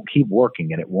 it won't keep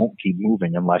working and it won't keep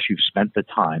moving unless you've spent the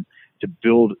time to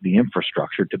build the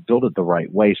infrastructure, to build it the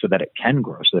right way so that it can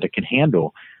grow, so that it can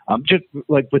handle, just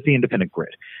like with the independent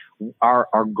grid.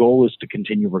 Our goal is to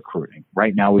continue recruiting.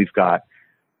 Right now we have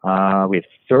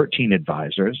 13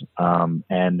 advisors,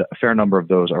 and a fair number of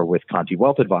those are with Conti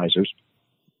Wealth Advisors,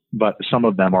 but some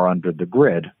of them are under the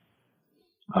grid.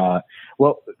 The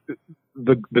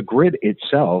grid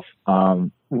itself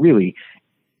really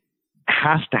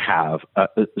has to have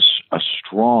a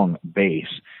strong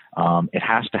base. It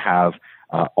has to have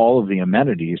all of the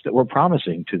amenities that we're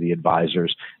promising to the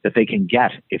advisors that they can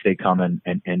get if they come and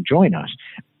join us.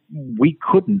 We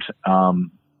couldn't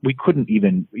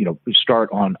even, start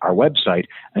on our website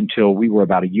until we were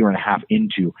about a year and a half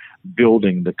into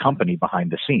building the company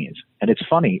behind the scenes. And it's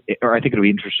funny, or I think it'll be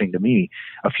interesting to me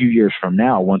a few years from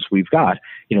now, once we've got,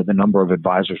 the number of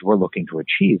advisors we're looking to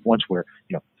achieve, once we're,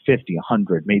 50,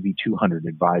 100, maybe 200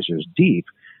 advisors deep,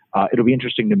 it'll be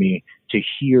interesting to me to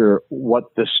hear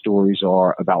what the stories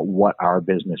are about what our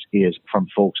business is from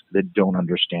folks that don't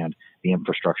understand the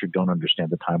infrastructure, don't understand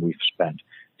the time we've spent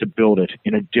to build it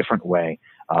in a different way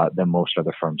than most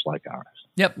other firms like ours.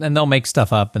 Yep, and they'll make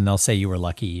stuff up and they'll say you were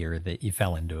lucky or that you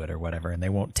fell into it or whatever, and they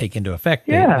won't take into effect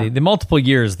the multiple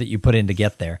years that you put in to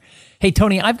get there. Hey,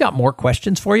 Tony, I've got more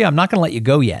questions for you. I'm not going to let you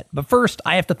go yet, but first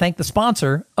I have to thank the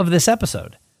sponsor of this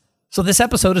episode. So this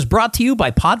episode is brought to you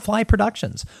by Podfly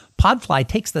Productions. Podfly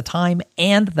takes the time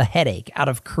and the headache out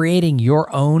of creating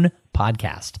your own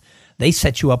podcast. They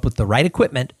set you up with the right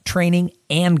equipment, training,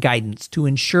 and guidance to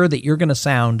ensure that you're going to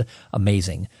sound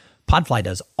amazing. Podfly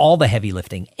does all the heavy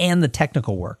lifting and the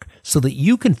technical work so that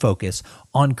you can focus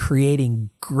on creating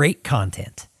great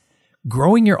content,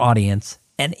 growing your audience,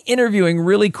 and interviewing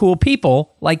really cool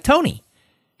people like Tony.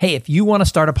 Hey, if you want to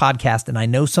start a podcast, and I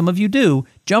know some of you do,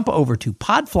 jump over to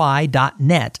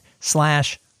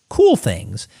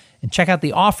podfly.net/coolthings and check out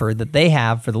the offer that they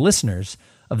have for the listeners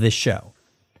of this show.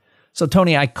 So,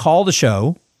 Tony, I call the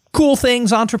show Cool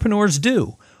Things Entrepreneurs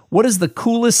Do. What is the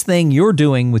coolest thing you're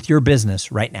doing with your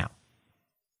business right now?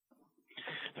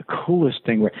 The coolest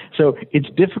thing. So it's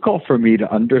difficult for me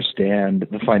to understand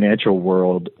the financial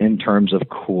world in terms of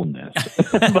coolness,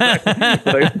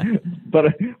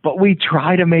 but we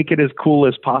try to make it as cool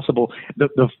as possible.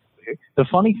 The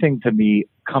funny thing to me,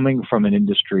 coming from an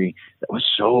industry that was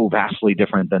so vastly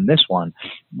different than this one,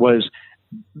 was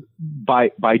by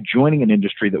joining an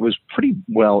industry that was pretty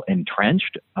well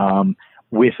entrenched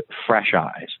with fresh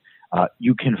eyes,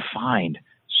 you can find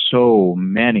so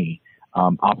many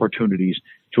opportunities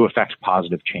to affect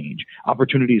positive change,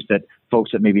 opportunities that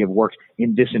folks that maybe have worked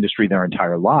in this industry their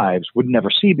entire lives would never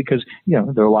see because, there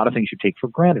are a lot of things you take for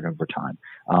granted over time.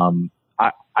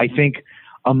 I think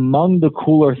among the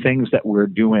cooler things that we're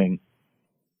doing,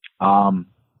 I'll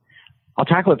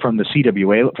tackle it from the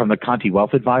CWA, from the Conti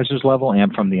Wealth Advisors level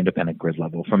and from the independent grid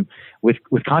level.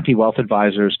 With Conti Wealth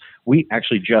Advisors, we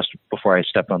actually just before I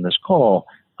stepped on this call,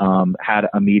 had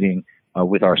a meeting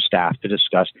with our staff to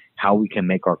discuss how we can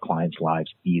make our clients'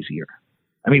 lives easier.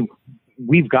 I mean,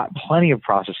 we've got plenty of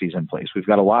processes in place. We've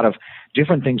got a lot of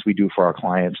different things we do for our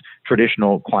clients,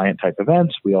 traditional client type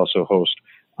events. We also host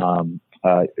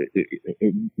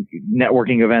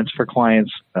networking events for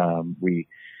clients. We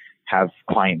have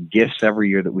client gifts every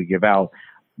year that we give out.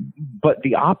 But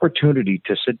the opportunity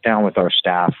to sit down with our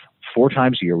staff 4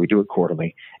 times a year, we do it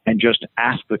quarterly, and just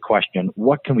ask the question,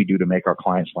 what can we do to make our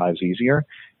clients' lives easier,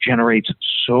 generates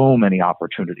so many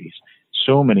opportunities,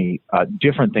 so many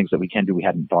different things that we can do we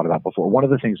hadn't thought about before. One of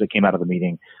the things that came out of the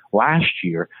meeting last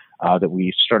year that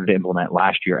we started to implement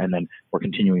last year and then we're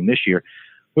continuing this year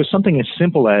was something as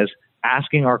simple as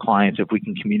asking our clients if we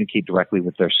can communicate directly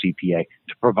with their CPA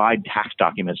to provide tax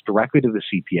documents directly to the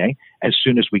CPA as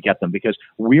soon as we get them, because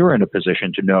we're in a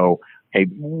position to know, hey,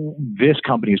 this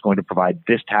company is going to provide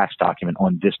this tax document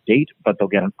on this date, but they'll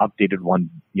get an updated one,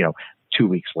 2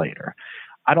 weeks later.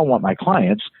 I don't want my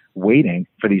clients waiting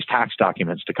for these tax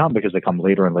documents to come because they come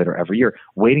later and later every year,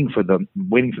 waiting for them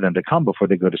to come before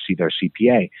they go to see their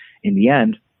CPA. In the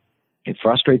end, it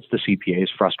frustrates the CPAs,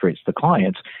 frustrates the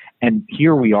clients, and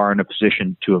here we are in a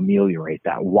position to ameliorate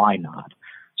that. Why not?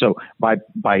 So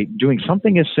by doing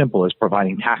something as simple as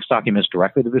providing tax documents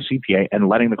directly to the CPA and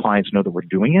letting the clients know that we're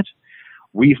doing it,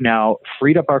 we've now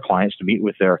freed up our clients to meet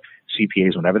with their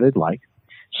CPAs whenever they'd like.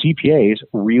 CPAs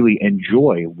really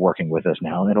enjoy working with us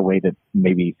now in a way that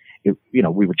maybe, we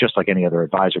were just like any other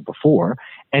advisor before.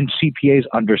 And CPAs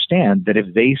understand that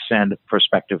if they send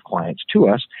prospective clients to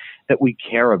us, that we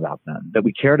care about them, that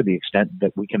we care to the extent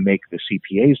that we can make the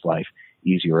CPA's life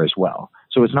easier as well.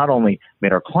 So it's not only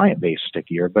made our client base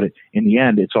stickier, but in the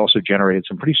end, it's also generated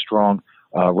some pretty strong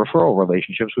referral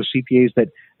relationships with CPAs that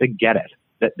get it,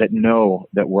 that know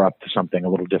that we're up to something a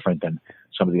little different than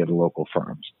some of the other local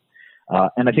firms.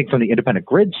 And I think from the independent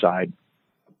grid side,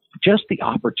 just the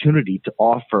opportunity to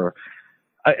offer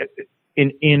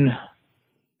in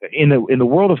the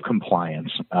world of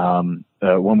compliance,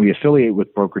 when we affiliate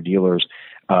with broker dealers,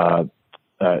 the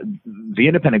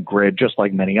independent grid, just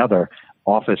like many other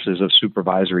offices of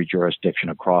supervisory jurisdiction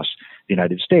across the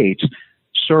United States,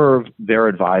 serve their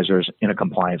advisors in a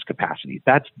compliance capacity.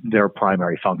 That's their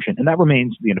primary function, and that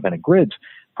remains the independent grid's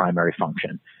primary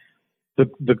function.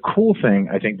 The cool thing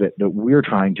I think that we're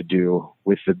trying to do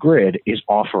with the grid is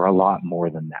offer a lot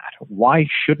more than that. Why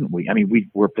shouldn't we? I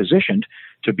mean, we're positioned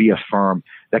to be a firm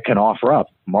that can offer up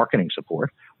marketing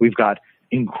support. We've got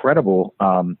incredible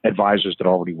advisors that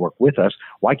already work with us.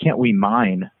 Why can't we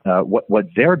mine what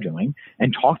they're doing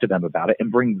and talk to them about it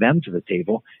and bring them to the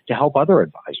table to help other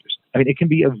advisors? I mean, it can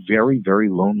be a very, very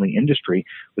lonely industry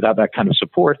without that kind of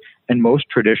support, and most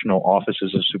traditional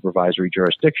offices of supervisory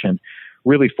jurisdiction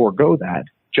really forego that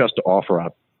just to offer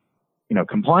up,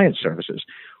 compliance services.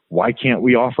 Why can't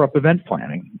we offer up event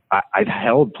planning? I've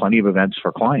held plenty of events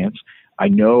for clients. I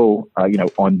know,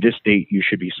 on this date, you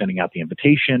should be sending out the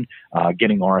invitation,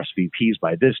 getting RSVPs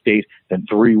by this date. Then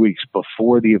 3 weeks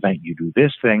before the event, you do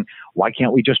this thing. Why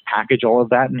can't we just package all of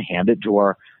that and hand it to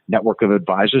our network of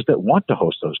advisors that want to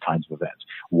host those kinds of events?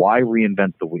 Why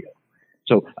reinvent the wheel?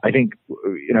 So I think,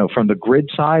 from the grid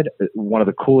side, one of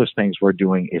the coolest things we're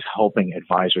doing is helping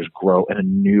advisors grow in a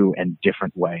new and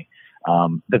different way,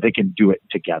 that they can do it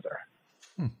together.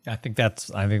 I think that's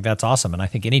awesome. And I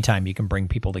think anytime you can bring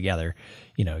people together,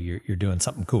 you're doing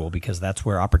something cool, because that's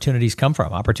where opportunities come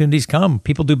from. Opportunities come.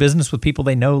 People do business with people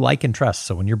they know, like, and trust.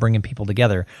 So when you're bringing people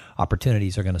together,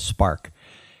 opportunities are going to spark.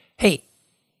 Hey,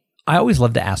 I always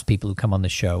love to ask people who come on the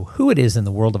show who it is in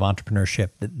the world of entrepreneurship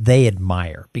that they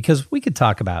admire, because we could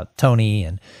talk about Tony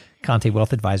and Conte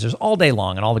Wealth Advisors all day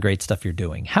long and all the great stuff you're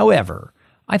doing. However,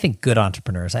 I think good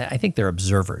entrepreneurs, I think they're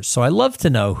observers. So I love to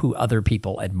know who other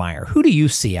people admire. Who do you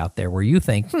see out there where you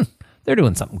think, they're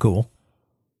doing something cool?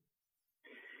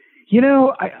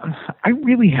 I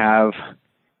really have.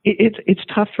 It's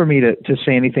tough for me to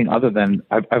say anything other than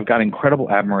I've got incredible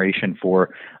admiration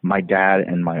for my dad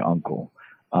and my uncle.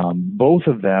 Both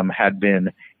of them had been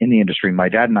in the industry. My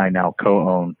dad and I now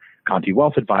co-own Conte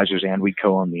Wealth Advisors, and we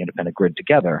co-own the Independent Grid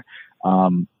together.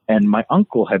 And my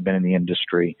uncle had been in the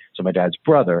industry, so my dad's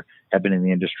brother had been in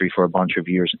the industry for a bunch of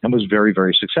years and was very,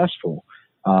 very successful.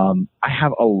 I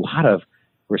have a lot of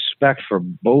respect for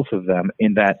both of them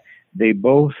in that they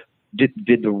both did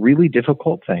the really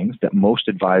difficult things that most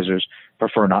advisors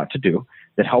prefer not to do,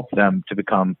 that helped them to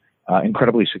become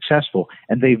incredibly successful.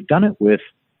 And they've done it with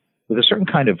a certain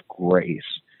kind of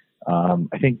grace.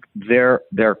 I think their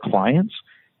clients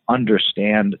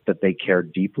understand that they care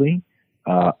deeply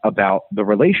about the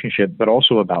relationship, but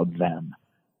also about them.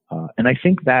 And I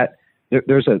think that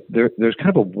there's kind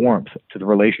of a warmth to the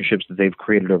relationships that they've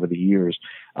created over the years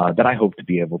that I hope to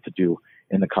be able to do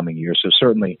in the coming years. So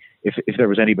certainly, if there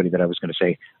was anybody that I was going to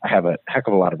say I have a heck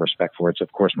of a lot of respect for, it's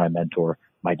of course my mentor,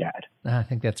 my dad. I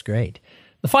think that's great.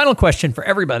 The final question for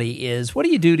everybody is, what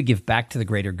do you do to give back to the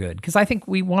greater good? Because I think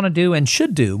we want to do and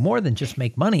should do more than just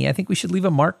make money. I think we should leave a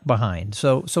mark behind.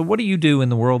 So what do you do in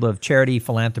the world of charity,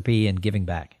 philanthropy, and giving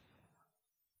back?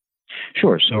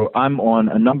 Sure. So I'm on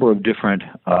a number of different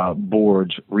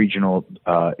boards, regional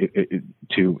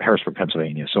to Harrisburg,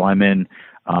 Pennsylvania. So I'm in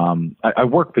I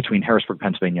work between Harrisburg,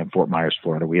 Pennsylvania, and Fort Myers,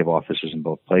 Florida. We have offices in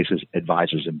both places,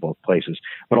 advisors in both places,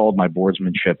 but all of my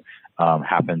boardsmanship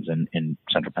happens in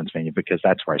central Pennsylvania because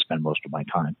that's where I spend most of my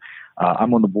time.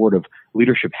 I'm on the board of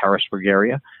Leadership Harrisburg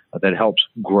area that helps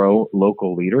grow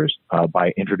local leaders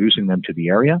by introducing them to the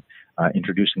area,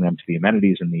 introducing them to the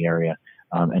amenities in the area,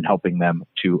 and helping them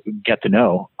to get to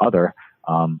know other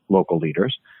local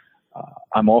leaders.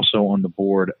 I'm also on the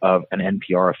board of an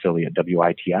NPR affiliate,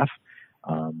 WITF.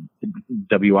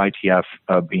 WITF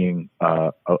being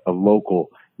a local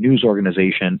news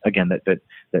organization, again, that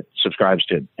subscribes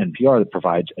to NPR, that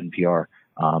provides NPR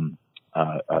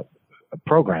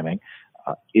programming,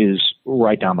 is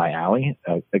right down my alley.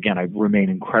 Again, I remain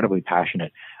incredibly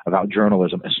passionate about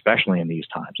journalism, especially in these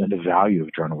times, and the value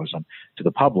of journalism to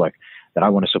the public, that I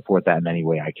want to support that in any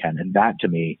way I can. And that, to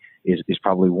me, is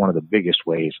probably one of the biggest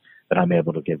ways that I'm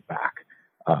able to give back.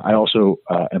 I also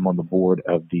am on the board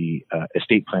of the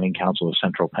Estate Planning Council of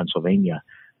Central Pennsylvania,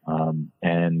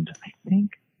 and I think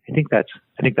that's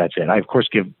it. I of course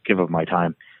give of my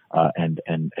time and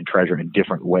treasure in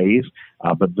different ways,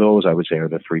 but those, I would say, are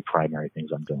the three primary things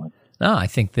I'm doing. No, I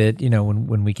think that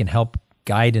when we can help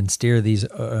guide and steer these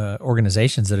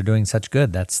organizations that are doing such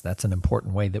good, that's an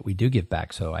important way that we do give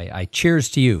back. So I cheers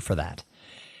to you for that.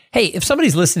 Hey, if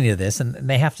somebody's listening to this and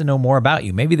they have to know more about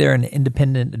you, maybe they're an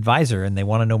independent advisor and they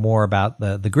want to know more about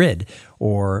the grid,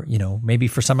 or, maybe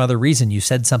for some other reason you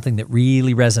said something that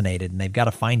really resonated and they've got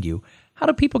to find you. How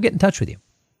do people get in touch with you?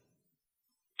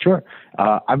 Sure.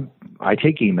 I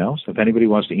take emails. If anybody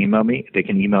wants to email me, they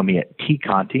can email me at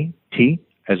tconte, T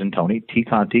as in Tony,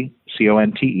 tconte,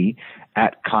 CONTE,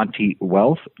 at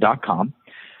contewealth.com.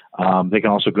 They can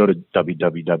also go to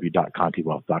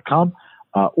www.contewealth.com.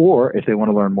 Or if they want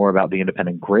to learn more about the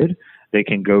Independent Grid, they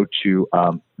can go to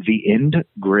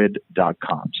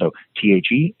theindgrid.com. So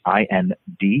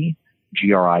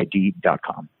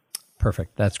THEINDGRID.com.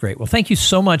 Perfect. That's great. Well, thank you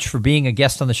so much for being a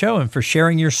guest on the show and for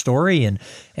sharing your story and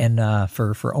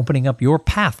for opening up your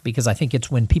path, because I think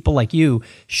it's when people like you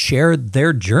share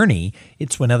their journey,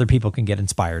 it's when other people can get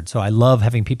inspired. So I love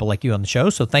having people like you on the show.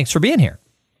 So thanks for being here.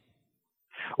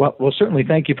 Well, certainly.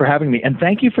 Thank you for having me, and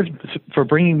thank you for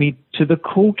bringing me to the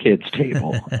cool kids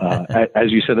table. As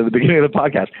you said at the beginning of the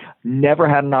podcast, never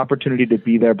had an opportunity to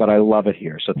be there, but I love it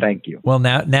here. So thank you. Well,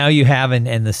 now you have,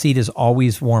 and the seat is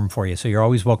always warm for you, so you're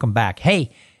always welcome back.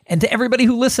 Hey, and to everybody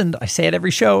who listened, I say it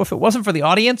every show: if it wasn't for the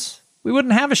audience, we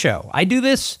wouldn't have a show. I do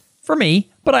this for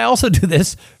me, but I also do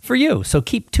this for you. So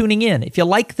keep tuning in. If you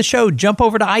like the show, jump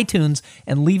over to iTunes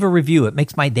and leave a review. It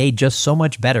makes my day just so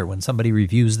much better when somebody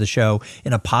reviews the show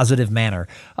in a positive manner.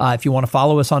 If you want to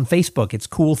follow us on Facebook, it's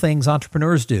Cool Things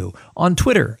Entrepreneurs Do. On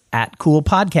Twitter, at Cool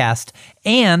Podcast.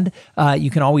 And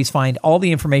you can always find all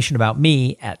the information about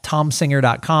me at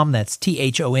tomsinger.com. That's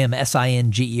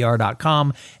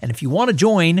THOMSINGER.com. And if you want to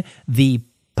join the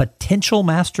Potential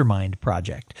Mastermind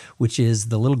Project, which is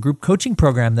the little group coaching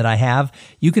program that I have,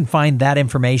 you can find that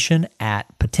information at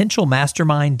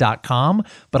potentialmastermind.com.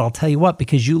 But I'll tell you what,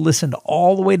 because you listened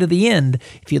all the way to the end,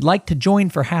 if you'd like to join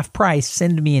for half price,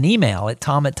 send me an email at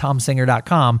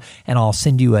tom@tomsinger.com, and I'll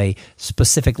send you a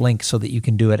specific link so that you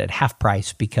can do it at half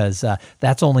price, because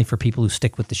that's only for people who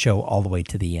stick with the show all the way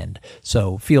to the end.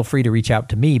 So feel free to reach out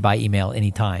to me by email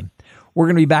anytime. We're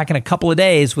going to be back in a couple of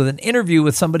days with an interview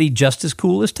with somebody just as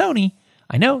cool as Tony.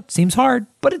 I know it seems hard,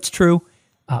 but it's true.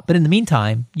 But in the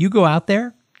meantime, you go out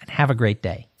there and have a great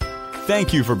day.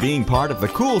 Thank you for being part of the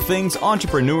Cool Things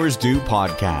Entrepreneurs Do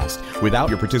podcast. Without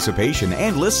your participation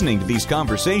and listening to these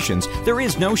conversations, there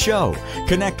is no show.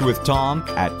 Connect with Tom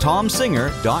at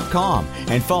tomsinger.com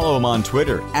and follow him on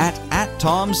Twitter at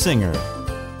 @TomSinger.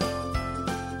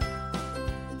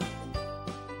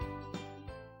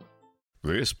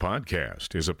 This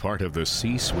podcast is a part of the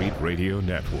C-Suite Radio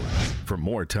Network. For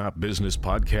more top business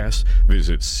podcasts,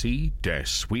 visit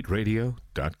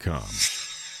c-suiteradio.com.